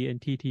D&D and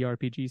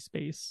TTRPG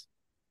space.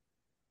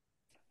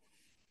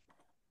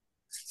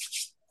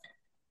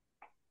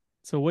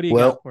 So what do you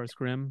got for us,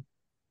 Grim?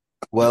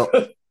 Well,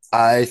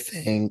 I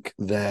think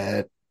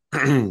that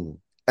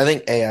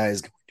AI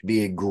is going to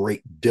be a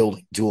great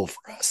building tool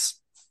for us.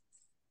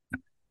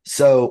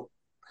 So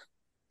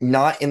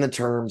not in the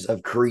terms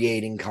of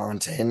creating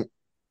content,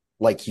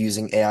 like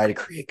using AI to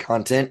create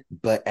content,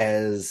 but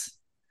as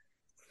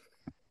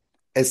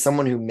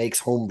someone who makes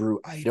homebrew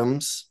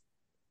items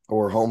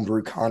or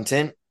homebrew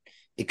content,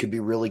 it could be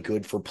really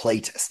good for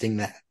playtesting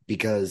that,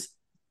 because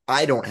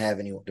I don't have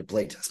anyone to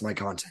playtest my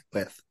content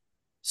with.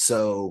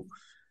 So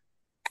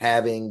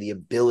having the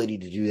ability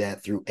to do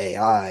that through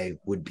AI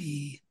would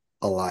be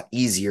a lot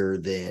easier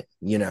than,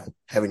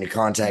 having to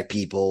contact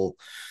people,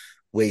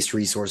 waste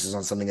resources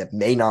on something that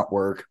may not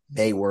work,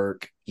 may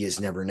work, you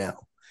just never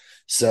know.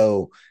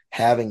 So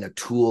having a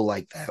tool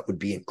like that would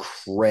be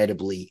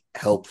incredibly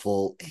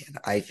helpful, and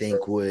I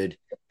think would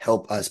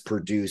help us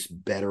produce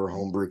better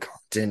homebrew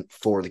content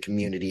for the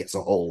community as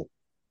a whole.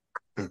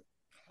 How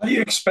do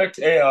you expect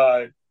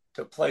AI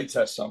to play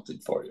test something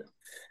for you?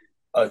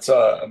 You're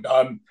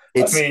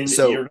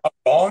not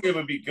wrong. It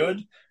would be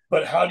good,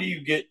 but how do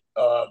you get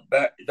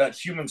that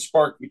human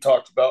spark we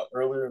talked about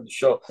earlier in the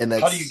show? And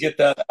how do you get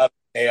that out of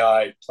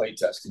AI play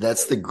testing?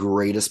 That's the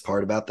greatest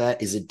part about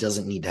that, is it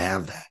doesn't need to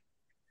have that.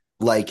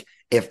 Like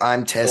if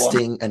I'm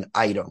testing an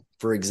item,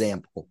 for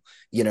example,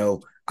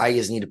 I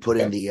just need to put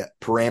in the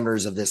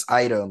parameters of this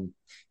item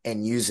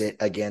and use it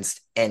against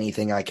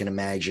anything I can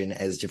imagine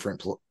as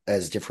different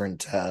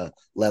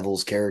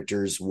levels,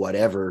 characters,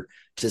 whatever,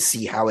 to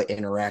see how it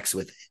interacts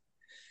with it.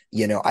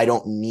 I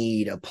don't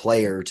need a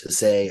player to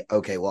say,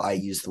 okay, well, I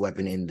use the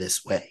weapon in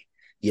this way.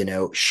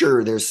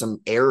 Sure, there's some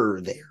error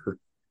there.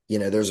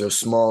 There's a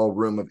small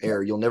room of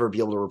error. You'll never be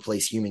able to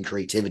replace human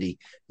creativity.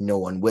 No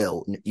one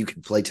will. You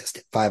can play test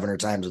it 500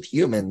 times with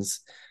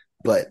humans,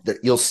 but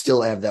you'll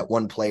still have that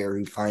one player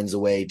who finds a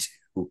way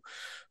to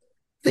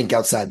think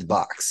outside the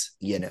box.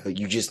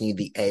 You just need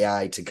the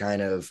AI to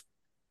kind of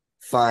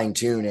fine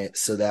tune it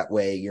so that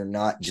way you're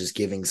not just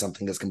giving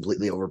something that's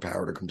completely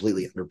overpowered or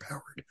completely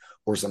underpowered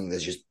or something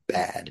that's just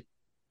bad.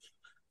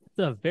 It's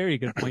a very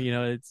good point.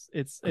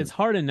 It's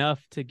hard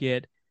enough to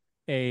get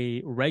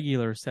a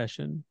regular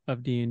session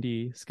of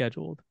D&D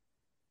scheduled,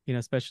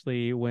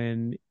 especially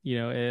when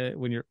if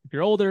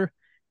you're older,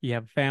 you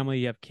have a family,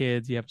 you have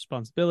kids, you have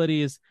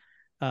responsibilities,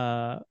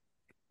 or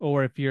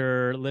if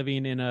you're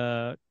living in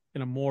a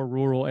more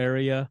rural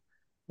area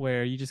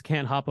where you just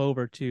can't hop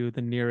over to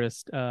the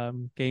nearest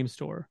game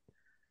store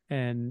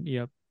and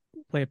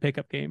play a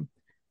pickup game.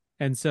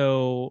 And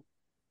so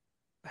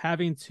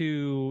having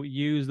to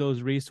use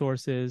those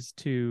resources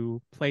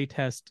to play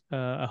test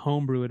a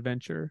homebrew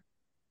adventure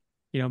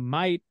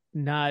might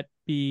not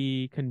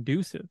be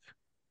conducive.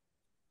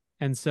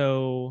 And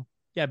so,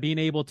 being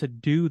able to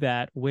do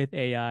that with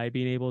AI,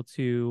 being able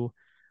to,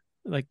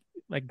 like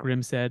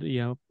Grim said,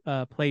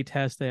 play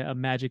test a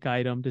magic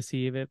item to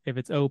see if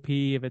it's OP,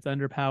 if it's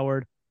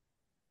underpowered.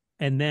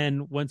 And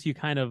then once you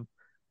kind of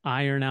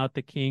iron out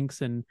the kinks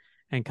and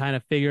kind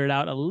of figure it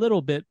out a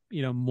little bit,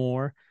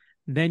 more,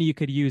 then you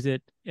could use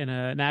it in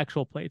an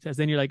actual play test.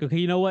 Then you're like, okay,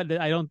 you know what?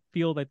 I don't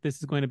feel that this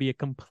is going to be a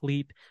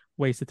complete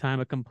waste of time,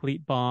 a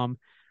complete bomb.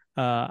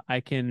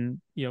 I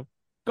can,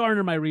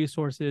 garner my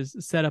resources,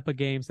 set up a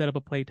game, set up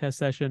a playtest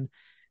session,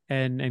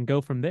 and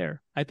go from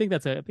there. I think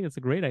that's a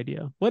great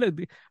idea. All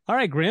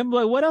right, Grim,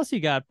 what else you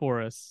got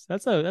for us?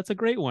 That's a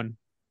great one.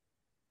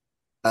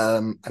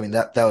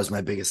 That was my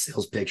biggest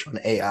sales pitch on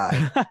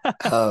AI.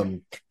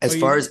 As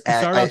far as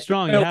start off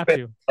strong, you have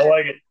to. I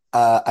like it.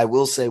 I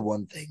will say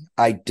one thing.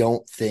 I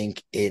don't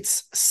think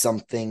it's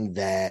something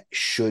that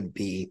should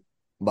be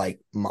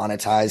like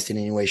monetized in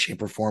any way,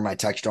 shape, or form. I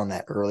touched on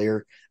that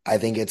earlier. I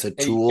think it's a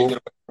tool.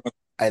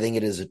 I think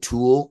it is a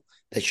tool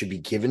that should be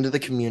given to the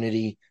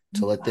community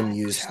to let them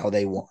use how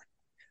they want.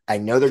 I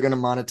know they're going to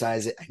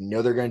monetize it. I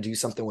know they're going to do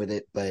something with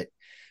it, but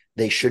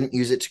they shouldn't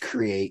use it to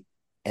create,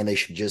 and they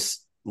should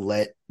just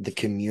let the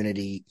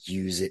community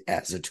use it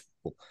as a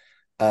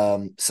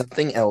tool.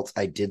 Something else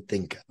I did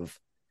think of,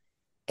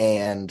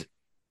 and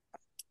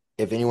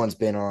if anyone's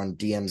been on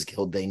DM's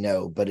Guild, they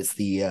know, but it's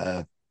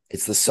the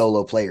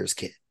solo players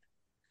kit.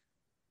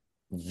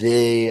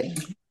 The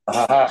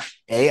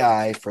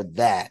AI for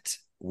that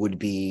would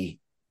be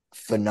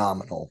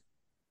phenomenal.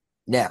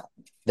 Now,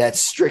 that's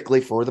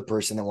strictly for the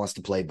person that wants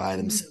to play by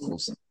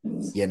themselves.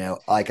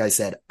 Like I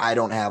said, I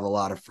don't have a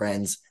lot of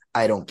friends.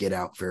 I don't get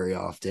out very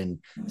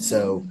often.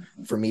 So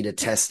for me to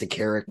test a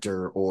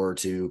character or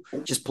to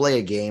just play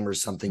a game or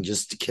something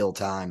just to kill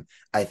time,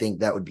 I think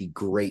that would be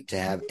great to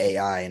have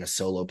AI in a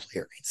solo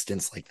player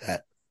instance like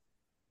that.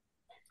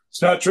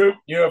 It's not true.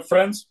 You have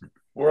friends.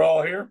 We're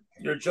all here.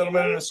 You're a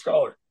gentleman and a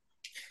scholar.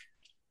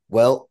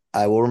 Well,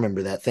 I will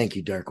remember that. Thank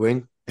you,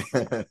 Darkwing.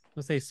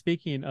 Let's say,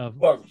 speaking of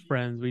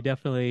friends,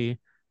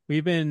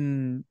 we've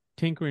been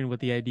tinkering with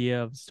the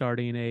idea of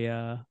starting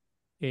a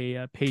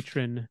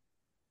patron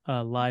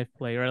live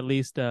play, or at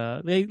least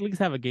have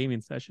a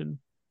gaming session.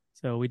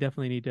 So we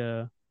definitely need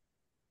to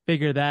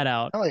figure that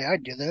out. Oh yeah,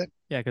 I'd do that.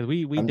 Yeah, because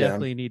we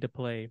definitely need to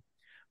play.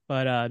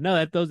 But no,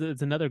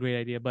 it's another great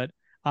idea. But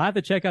I'll have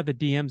to check out the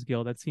DM's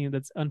Guild.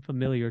 That's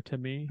unfamiliar to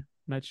me.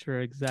 I'm not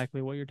sure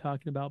exactly what you're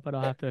talking about, but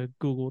I'll have to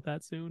Google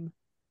that soon.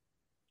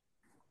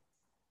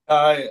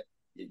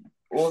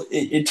 Well,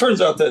 it turns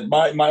out that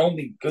my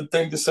only good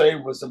thing to say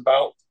was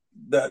about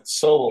that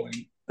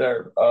soloing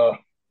there.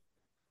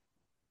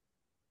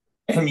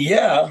 And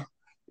yeah,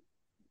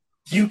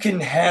 you can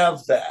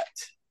have that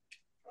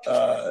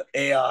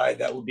AI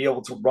that would be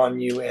able to run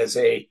you as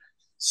a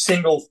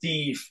single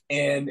thief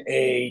in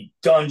a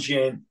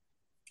dungeon.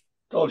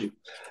 Told you.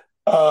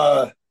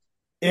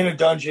 In a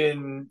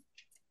dungeon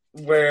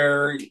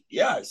where,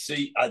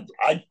 see,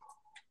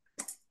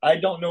 I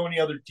don't know any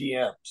other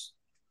DMs.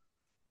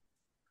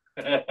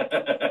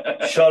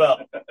 Shut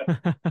up.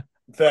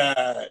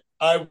 That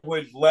I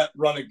would let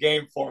run a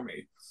game for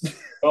me.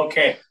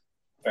 Okay.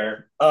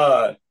 Fair.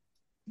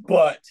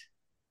 But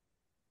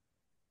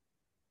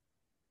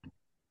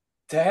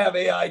to have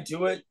AI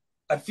do it,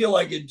 I feel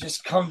like it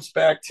just comes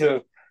back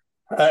to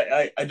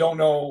I don't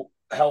know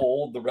how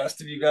old the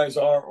rest of you guys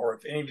are, or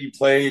if any of you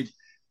played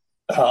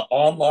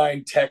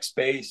online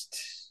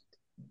text-based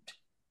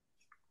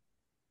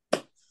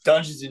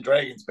Dungeons and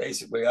Dragons.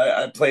 Basically,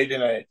 I played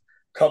in a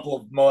couple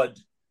of MUD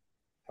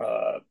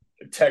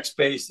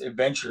text-based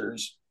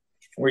adventures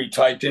where you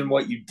typed in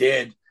what you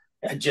did.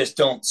 I just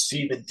don't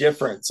see the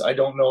difference. I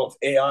don't know if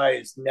AI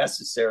is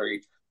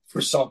necessary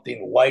for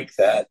something like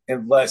that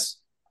unless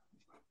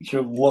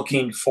you're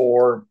looking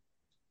for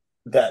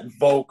that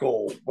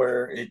vocal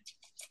where it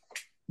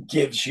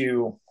gives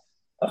you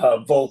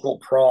vocal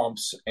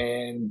prompts.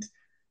 And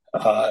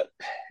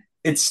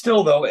it's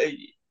still, though, at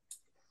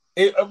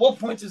what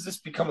point does this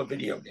become a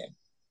video game?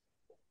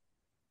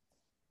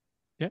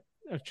 Yeah,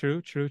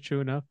 true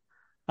enough.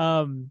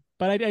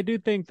 But I do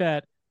think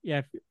that,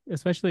 yeah,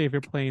 especially if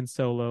you're playing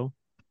solo,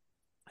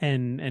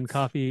 and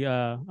Coffee,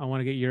 I want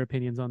to get your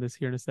opinions on this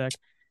here in a sec.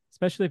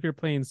 Especially if you're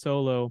playing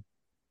solo,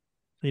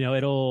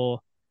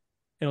 it'll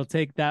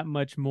take that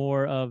much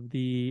more of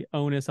the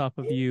onus off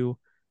of you.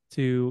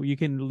 You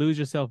can lose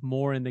yourself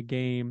more in the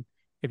game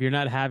if you're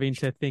not having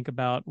to think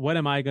about, what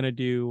am I going to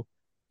do?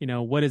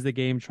 What is the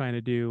game trying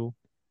to do?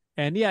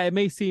 And yeah, it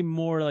may seem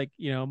more like,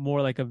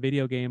 more like a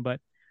video game, but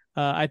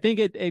I think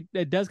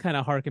it does kind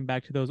of harken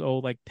back to those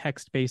old, like,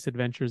 text-based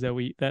adventures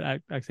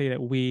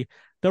the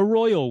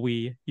royal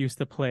we used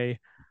to play.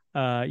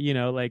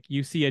 Like,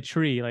 you see a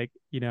tree, like,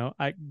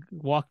 I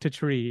walk to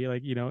tree,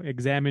 like,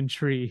 examine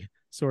tree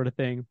sort of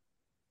thing.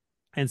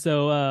 And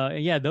so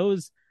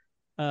those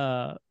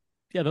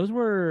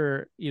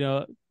were,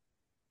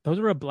 those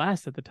were a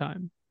blast at the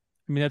time.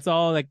 I mean, that's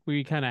all, like,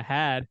 we kind of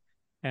had.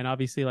 And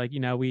obviously, like,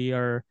 we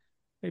are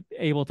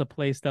able to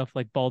play stuff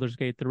like Baldur's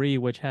Gate 3,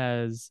 which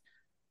has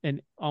an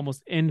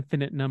almost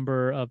infinite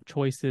number of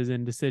choices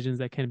and decisions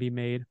that can be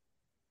made.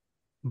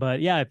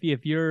 But yeah,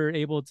 if you're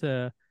able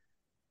to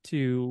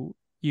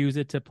use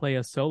it to play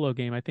a solo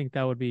game, I think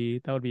that would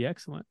be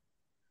excellent.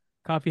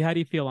 Coffee, how do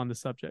you feel on the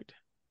subject?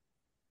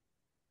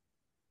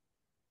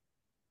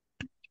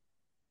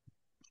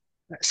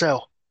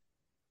 So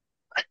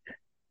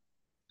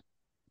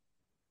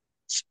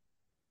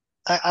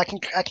I can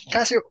kind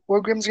of see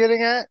where Grim's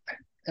getting at,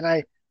 and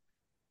I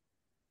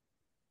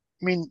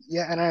mean,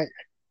 yeah, and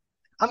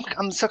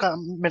I'm stuck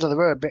on middle of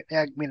the road, but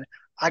yeah, I mean,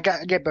 I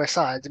get both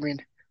sides. I mean,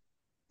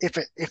 if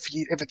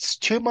it's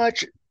too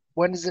much,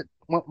 when does it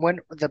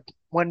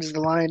when does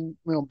the line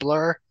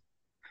blur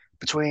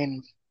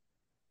between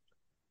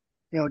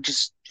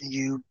just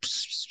you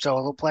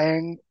solo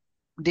playing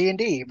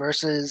D&D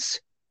versus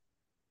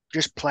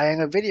just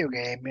playing a video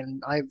game?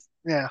 And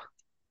yeah,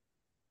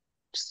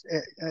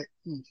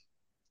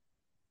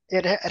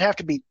 it'd have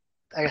to be,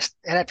 I guess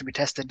it'd have to be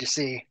tested to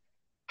see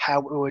how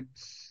it would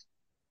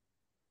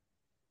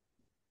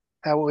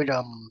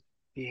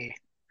be,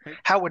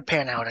 how it would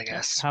pan out, I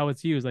guess. How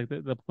it's used, like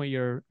the point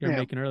you're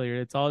making earlier.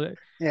 It's all,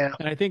 yeah.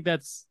 And I think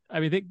that's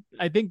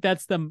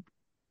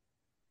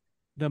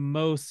the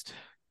most,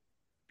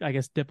 I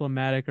guess,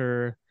 diplomatic,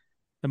 or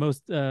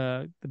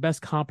the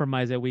best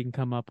compromise that we can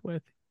come up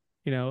with.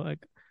 Like,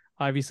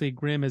 obviously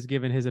Grim has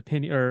given his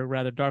opinion, or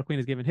rather Darkwing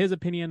has given his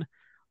opinion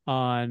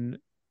on,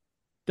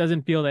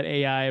 doesn't feel that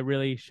AI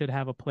really should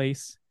have a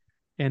place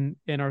in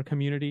our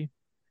community.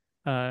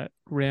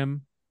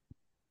 Grim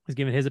has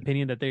given his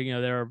opinion that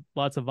there are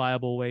lots of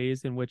viable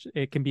ways in which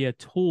it can be a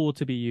tool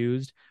to be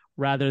used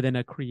rather than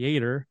a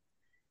creator.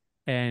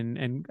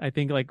 And I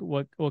think, like,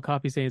 what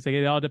Coffee's saying is, like,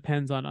 it all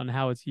depends on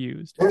how it's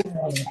used.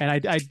 And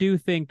I do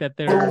think that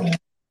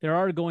there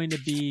are going to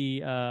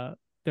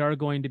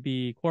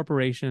be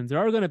corporations, there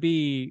are going to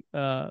be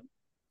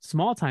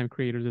small time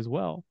creators as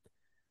well,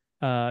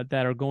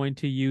 that are going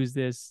to use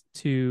this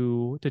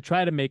to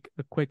try to make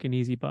a quick and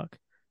easy buck.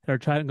 They're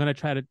going to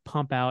try to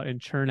pump out and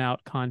churn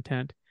out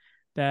content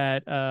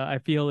that I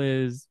feel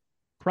is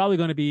probably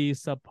going to be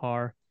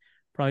subpar,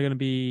 probably going to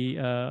be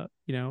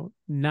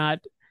not.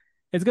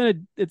 It's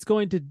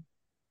going to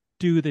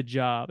do the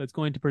job. It's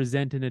going to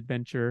present an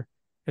adventure.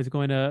 It's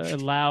going to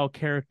allow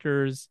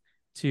characters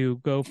to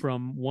go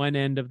from one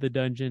end of the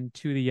dungeon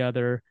to the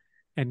other,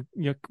 and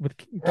with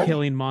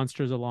killing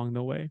monsters along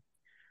the way.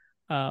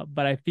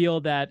 But I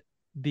feel that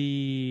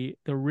the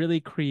really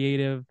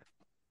creative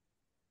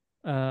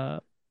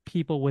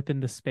people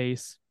within the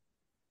space,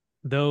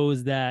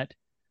 those that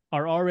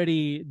are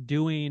already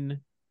doing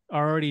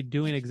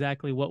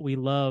exactly what we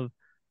love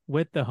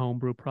with the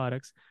homebrew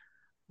products,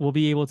 will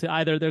be able to,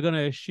 either they're going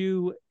to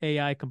eschew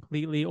AI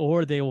completely,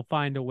 or they will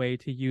find a way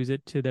to use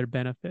it to their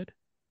benefit.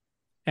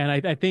 And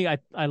I think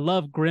I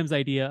love Grim's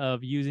idea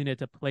of using it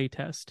to play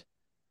test.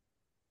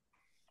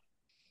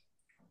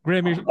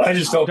 Grim,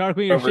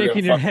 Darkwing, you're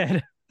shaking your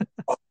head.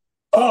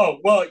 Oh,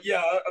 well,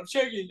 yeah, I'm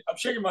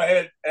shaking my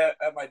head at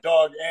my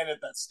dog and at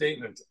that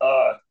statement.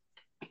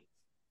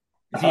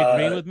 Is he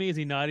agreeing with me? Is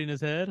he nodding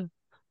his head?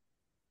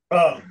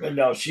 Oh,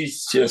 no,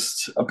 she's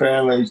just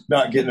apparently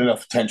not getting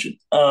enough attention.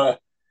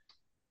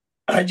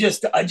 I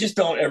just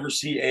don't ever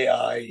see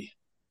AI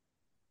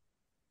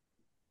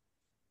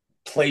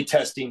play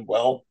testing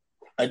well.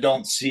 I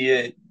don't see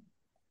it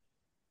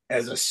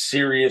as a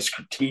serious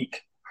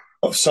critique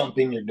of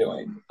something you're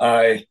doing.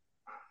 That's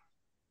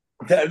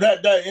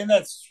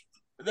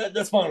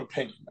my own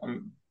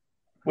opinion,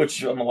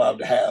 which I'm allowed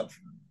to have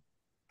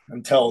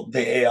until the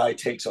AI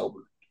takes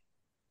over.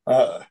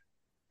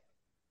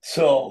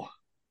 So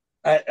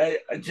I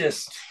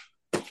guess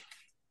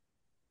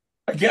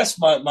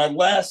my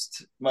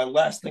last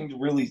thing to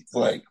really,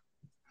 like,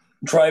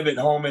 drive it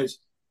home is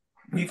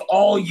we've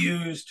all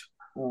used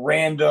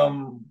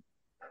random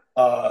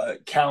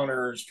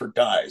counters for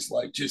dice,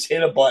 like just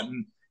hit a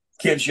button,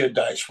 gives you a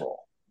dice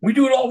roll. We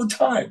do it all the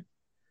time,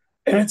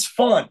 and it's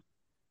fun.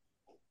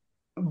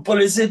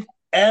 But is it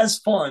as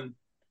fun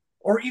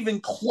or even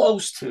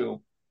close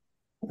to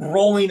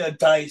rolling a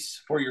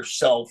dice for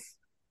yourself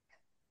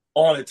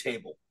on a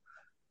table,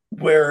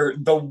 where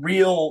the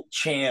real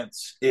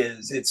chance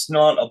is it's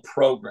not a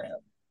program?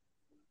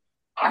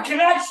 I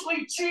can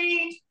actually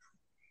cheat.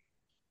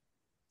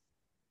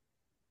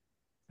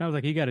 Sounds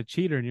like you got a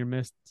cheater in your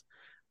midst.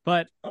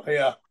 But oh,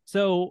 yeah.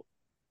 So,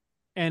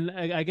 and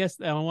I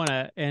guess I want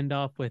to end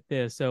off with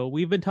this. So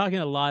we've been talking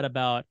a lot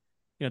about,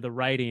 the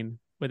writing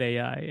with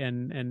AI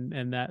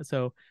and that.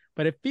 So,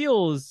 but it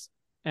feels,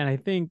 and I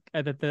think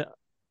that the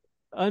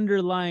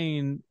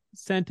underlying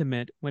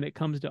sentiment when it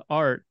comes to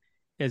art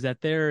is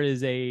that there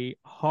is a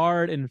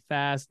hard and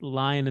fast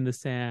line in the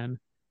sand.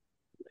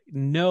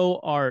 No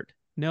art,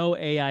 no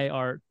AI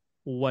art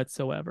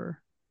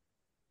whatsoever.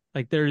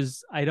 Like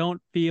I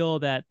don't feel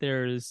that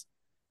there's,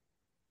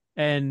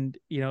 and,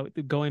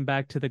 going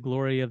back to the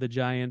Glory of the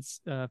Giants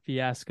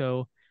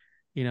fiasco,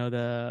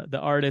 the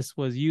artist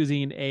was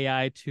using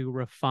AI to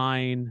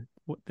refine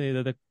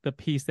the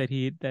piece that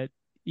he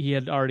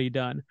had already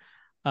done.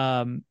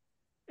 And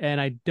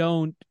I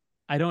don't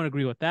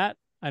agree with that.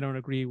 I don't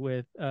agree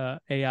with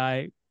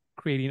AI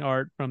creating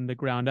art from the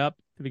ground up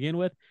to begin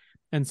with.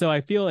 And so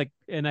I feel like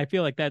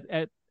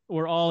that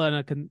we're all in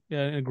an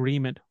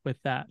agreement with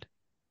that.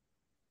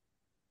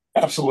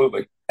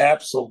 Absolutely.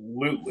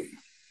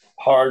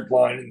 Hard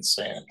line in the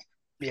sand.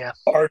 Yeah.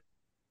 Art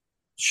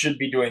should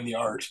be doing the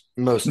art.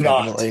 Most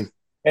definitely.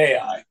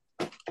 AI.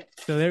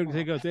 So there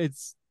it goes.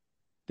 It's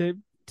the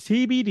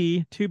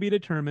TBD, to be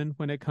determined,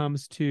 when it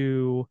comes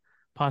to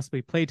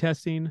possibly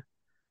playtesting,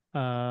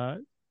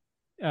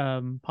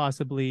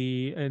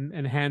 possibly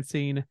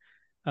enhancing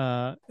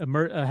a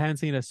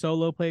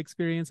solo play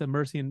experience,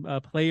 immersing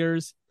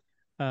players,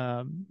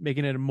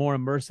 making it a more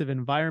immersive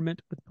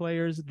environment with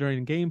players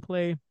during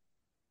gameplay.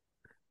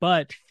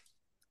 But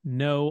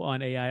no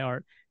on AI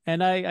art.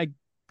 And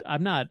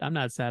I'm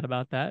not sad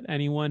about that.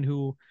 Anyone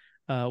who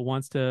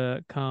wants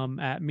to come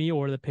at me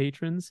or the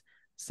patrons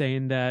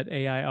saying that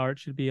AI art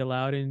should be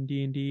allowed in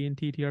D&D and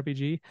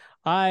TTRPG,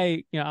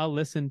 I'll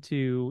listen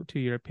to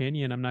your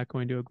opinion. I'm not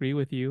going to agree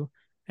with you,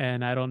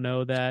 and I don't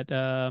know that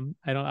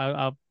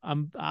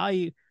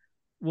I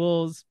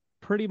will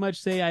pretty much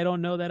say I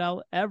don't know that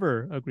I'll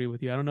ever agree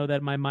with you. I don't know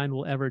that my mind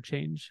will ever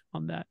change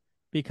on that,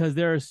 because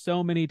there are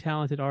so many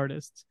talented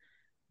artists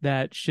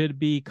that should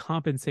be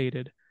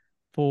compensated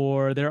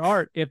for their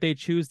art if they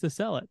choose to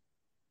sell it.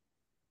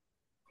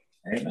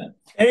 Amen.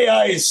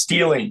 AI is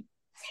stealing.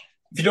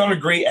 If you don't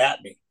agree,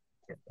 at me.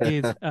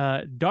 It's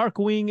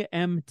Darkwing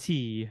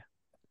MT.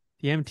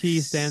 The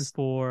MT stands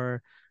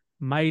for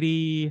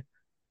Mighty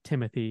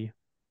Timothy.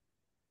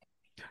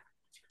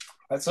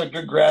 That's a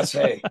good grass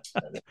hay.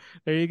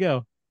 There you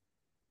go.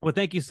 Well,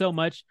 thank you so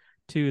much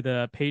to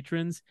the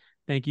patrons.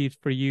 Thank you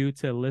for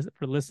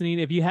listening.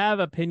 If you have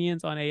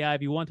opinions on AI,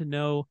 if you want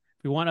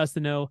us to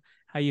know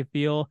how you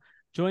feel,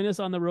 join us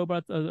on the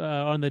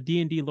on the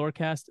D&D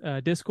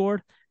Lorecast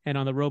Discord and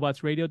on the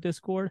Robots Radio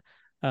Discord.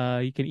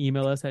 You can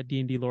email us at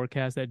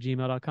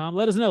dndlorecast@gmail.com.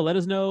 Let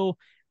us know.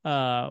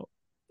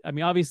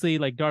 Obviously,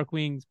 like,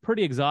 Darkwing's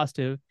pretty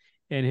exhaustive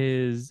in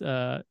his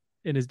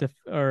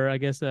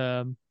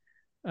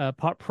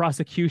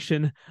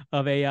prosecution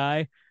of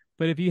AI.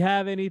 But if you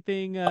have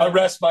anything, I'll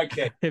rest my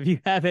case. If you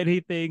have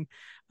anything,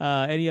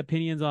 any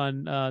opinions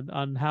on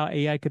how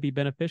AI could be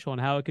beneficial and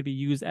how it could be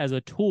used as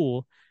a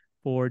tool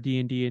for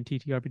D&D and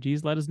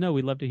TTRPGs, let us know.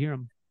 We'd love to hear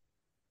them.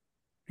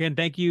 Again,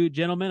 thank you,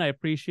 gentlemen. I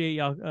appreciate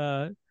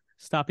y'all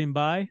stopping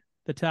by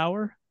the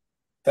tower.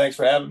 Thanks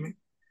for having me.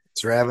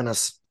 Thanks for having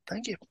us.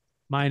 Thank you.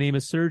 My name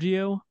is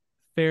Sergio.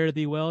 Fare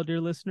thee well,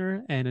 dear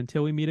listener, and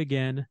until we meet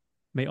again,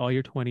 may all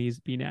your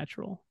 20s be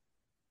natural.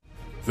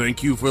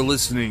 Thank you for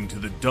listening to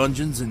the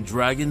Dungeons &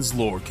 Dragons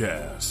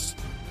Lorecast.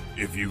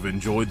 If you've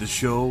enjoyed the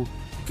show,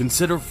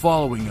 consider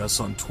following us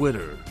on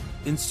Twitter,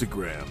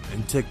 Instagram,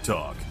 and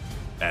TikTok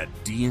at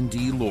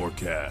D&D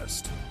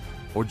Lorecast,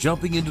 or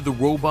jumping into the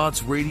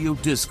Robots Radio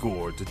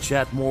Discord to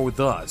chat more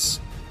with us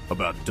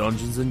about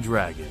Dungeons &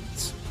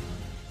 Dragons.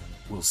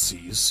 We'll see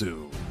you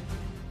soon.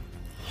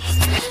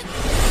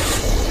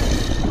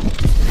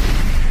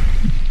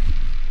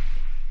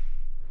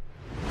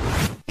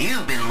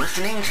 You've been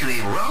listening to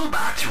a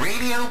Robots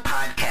Radio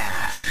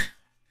podcast.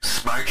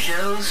 Smart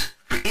shows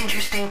for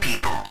interesting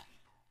people.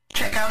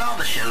 Check out all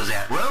the shows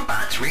at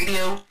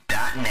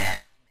robotsradio.net.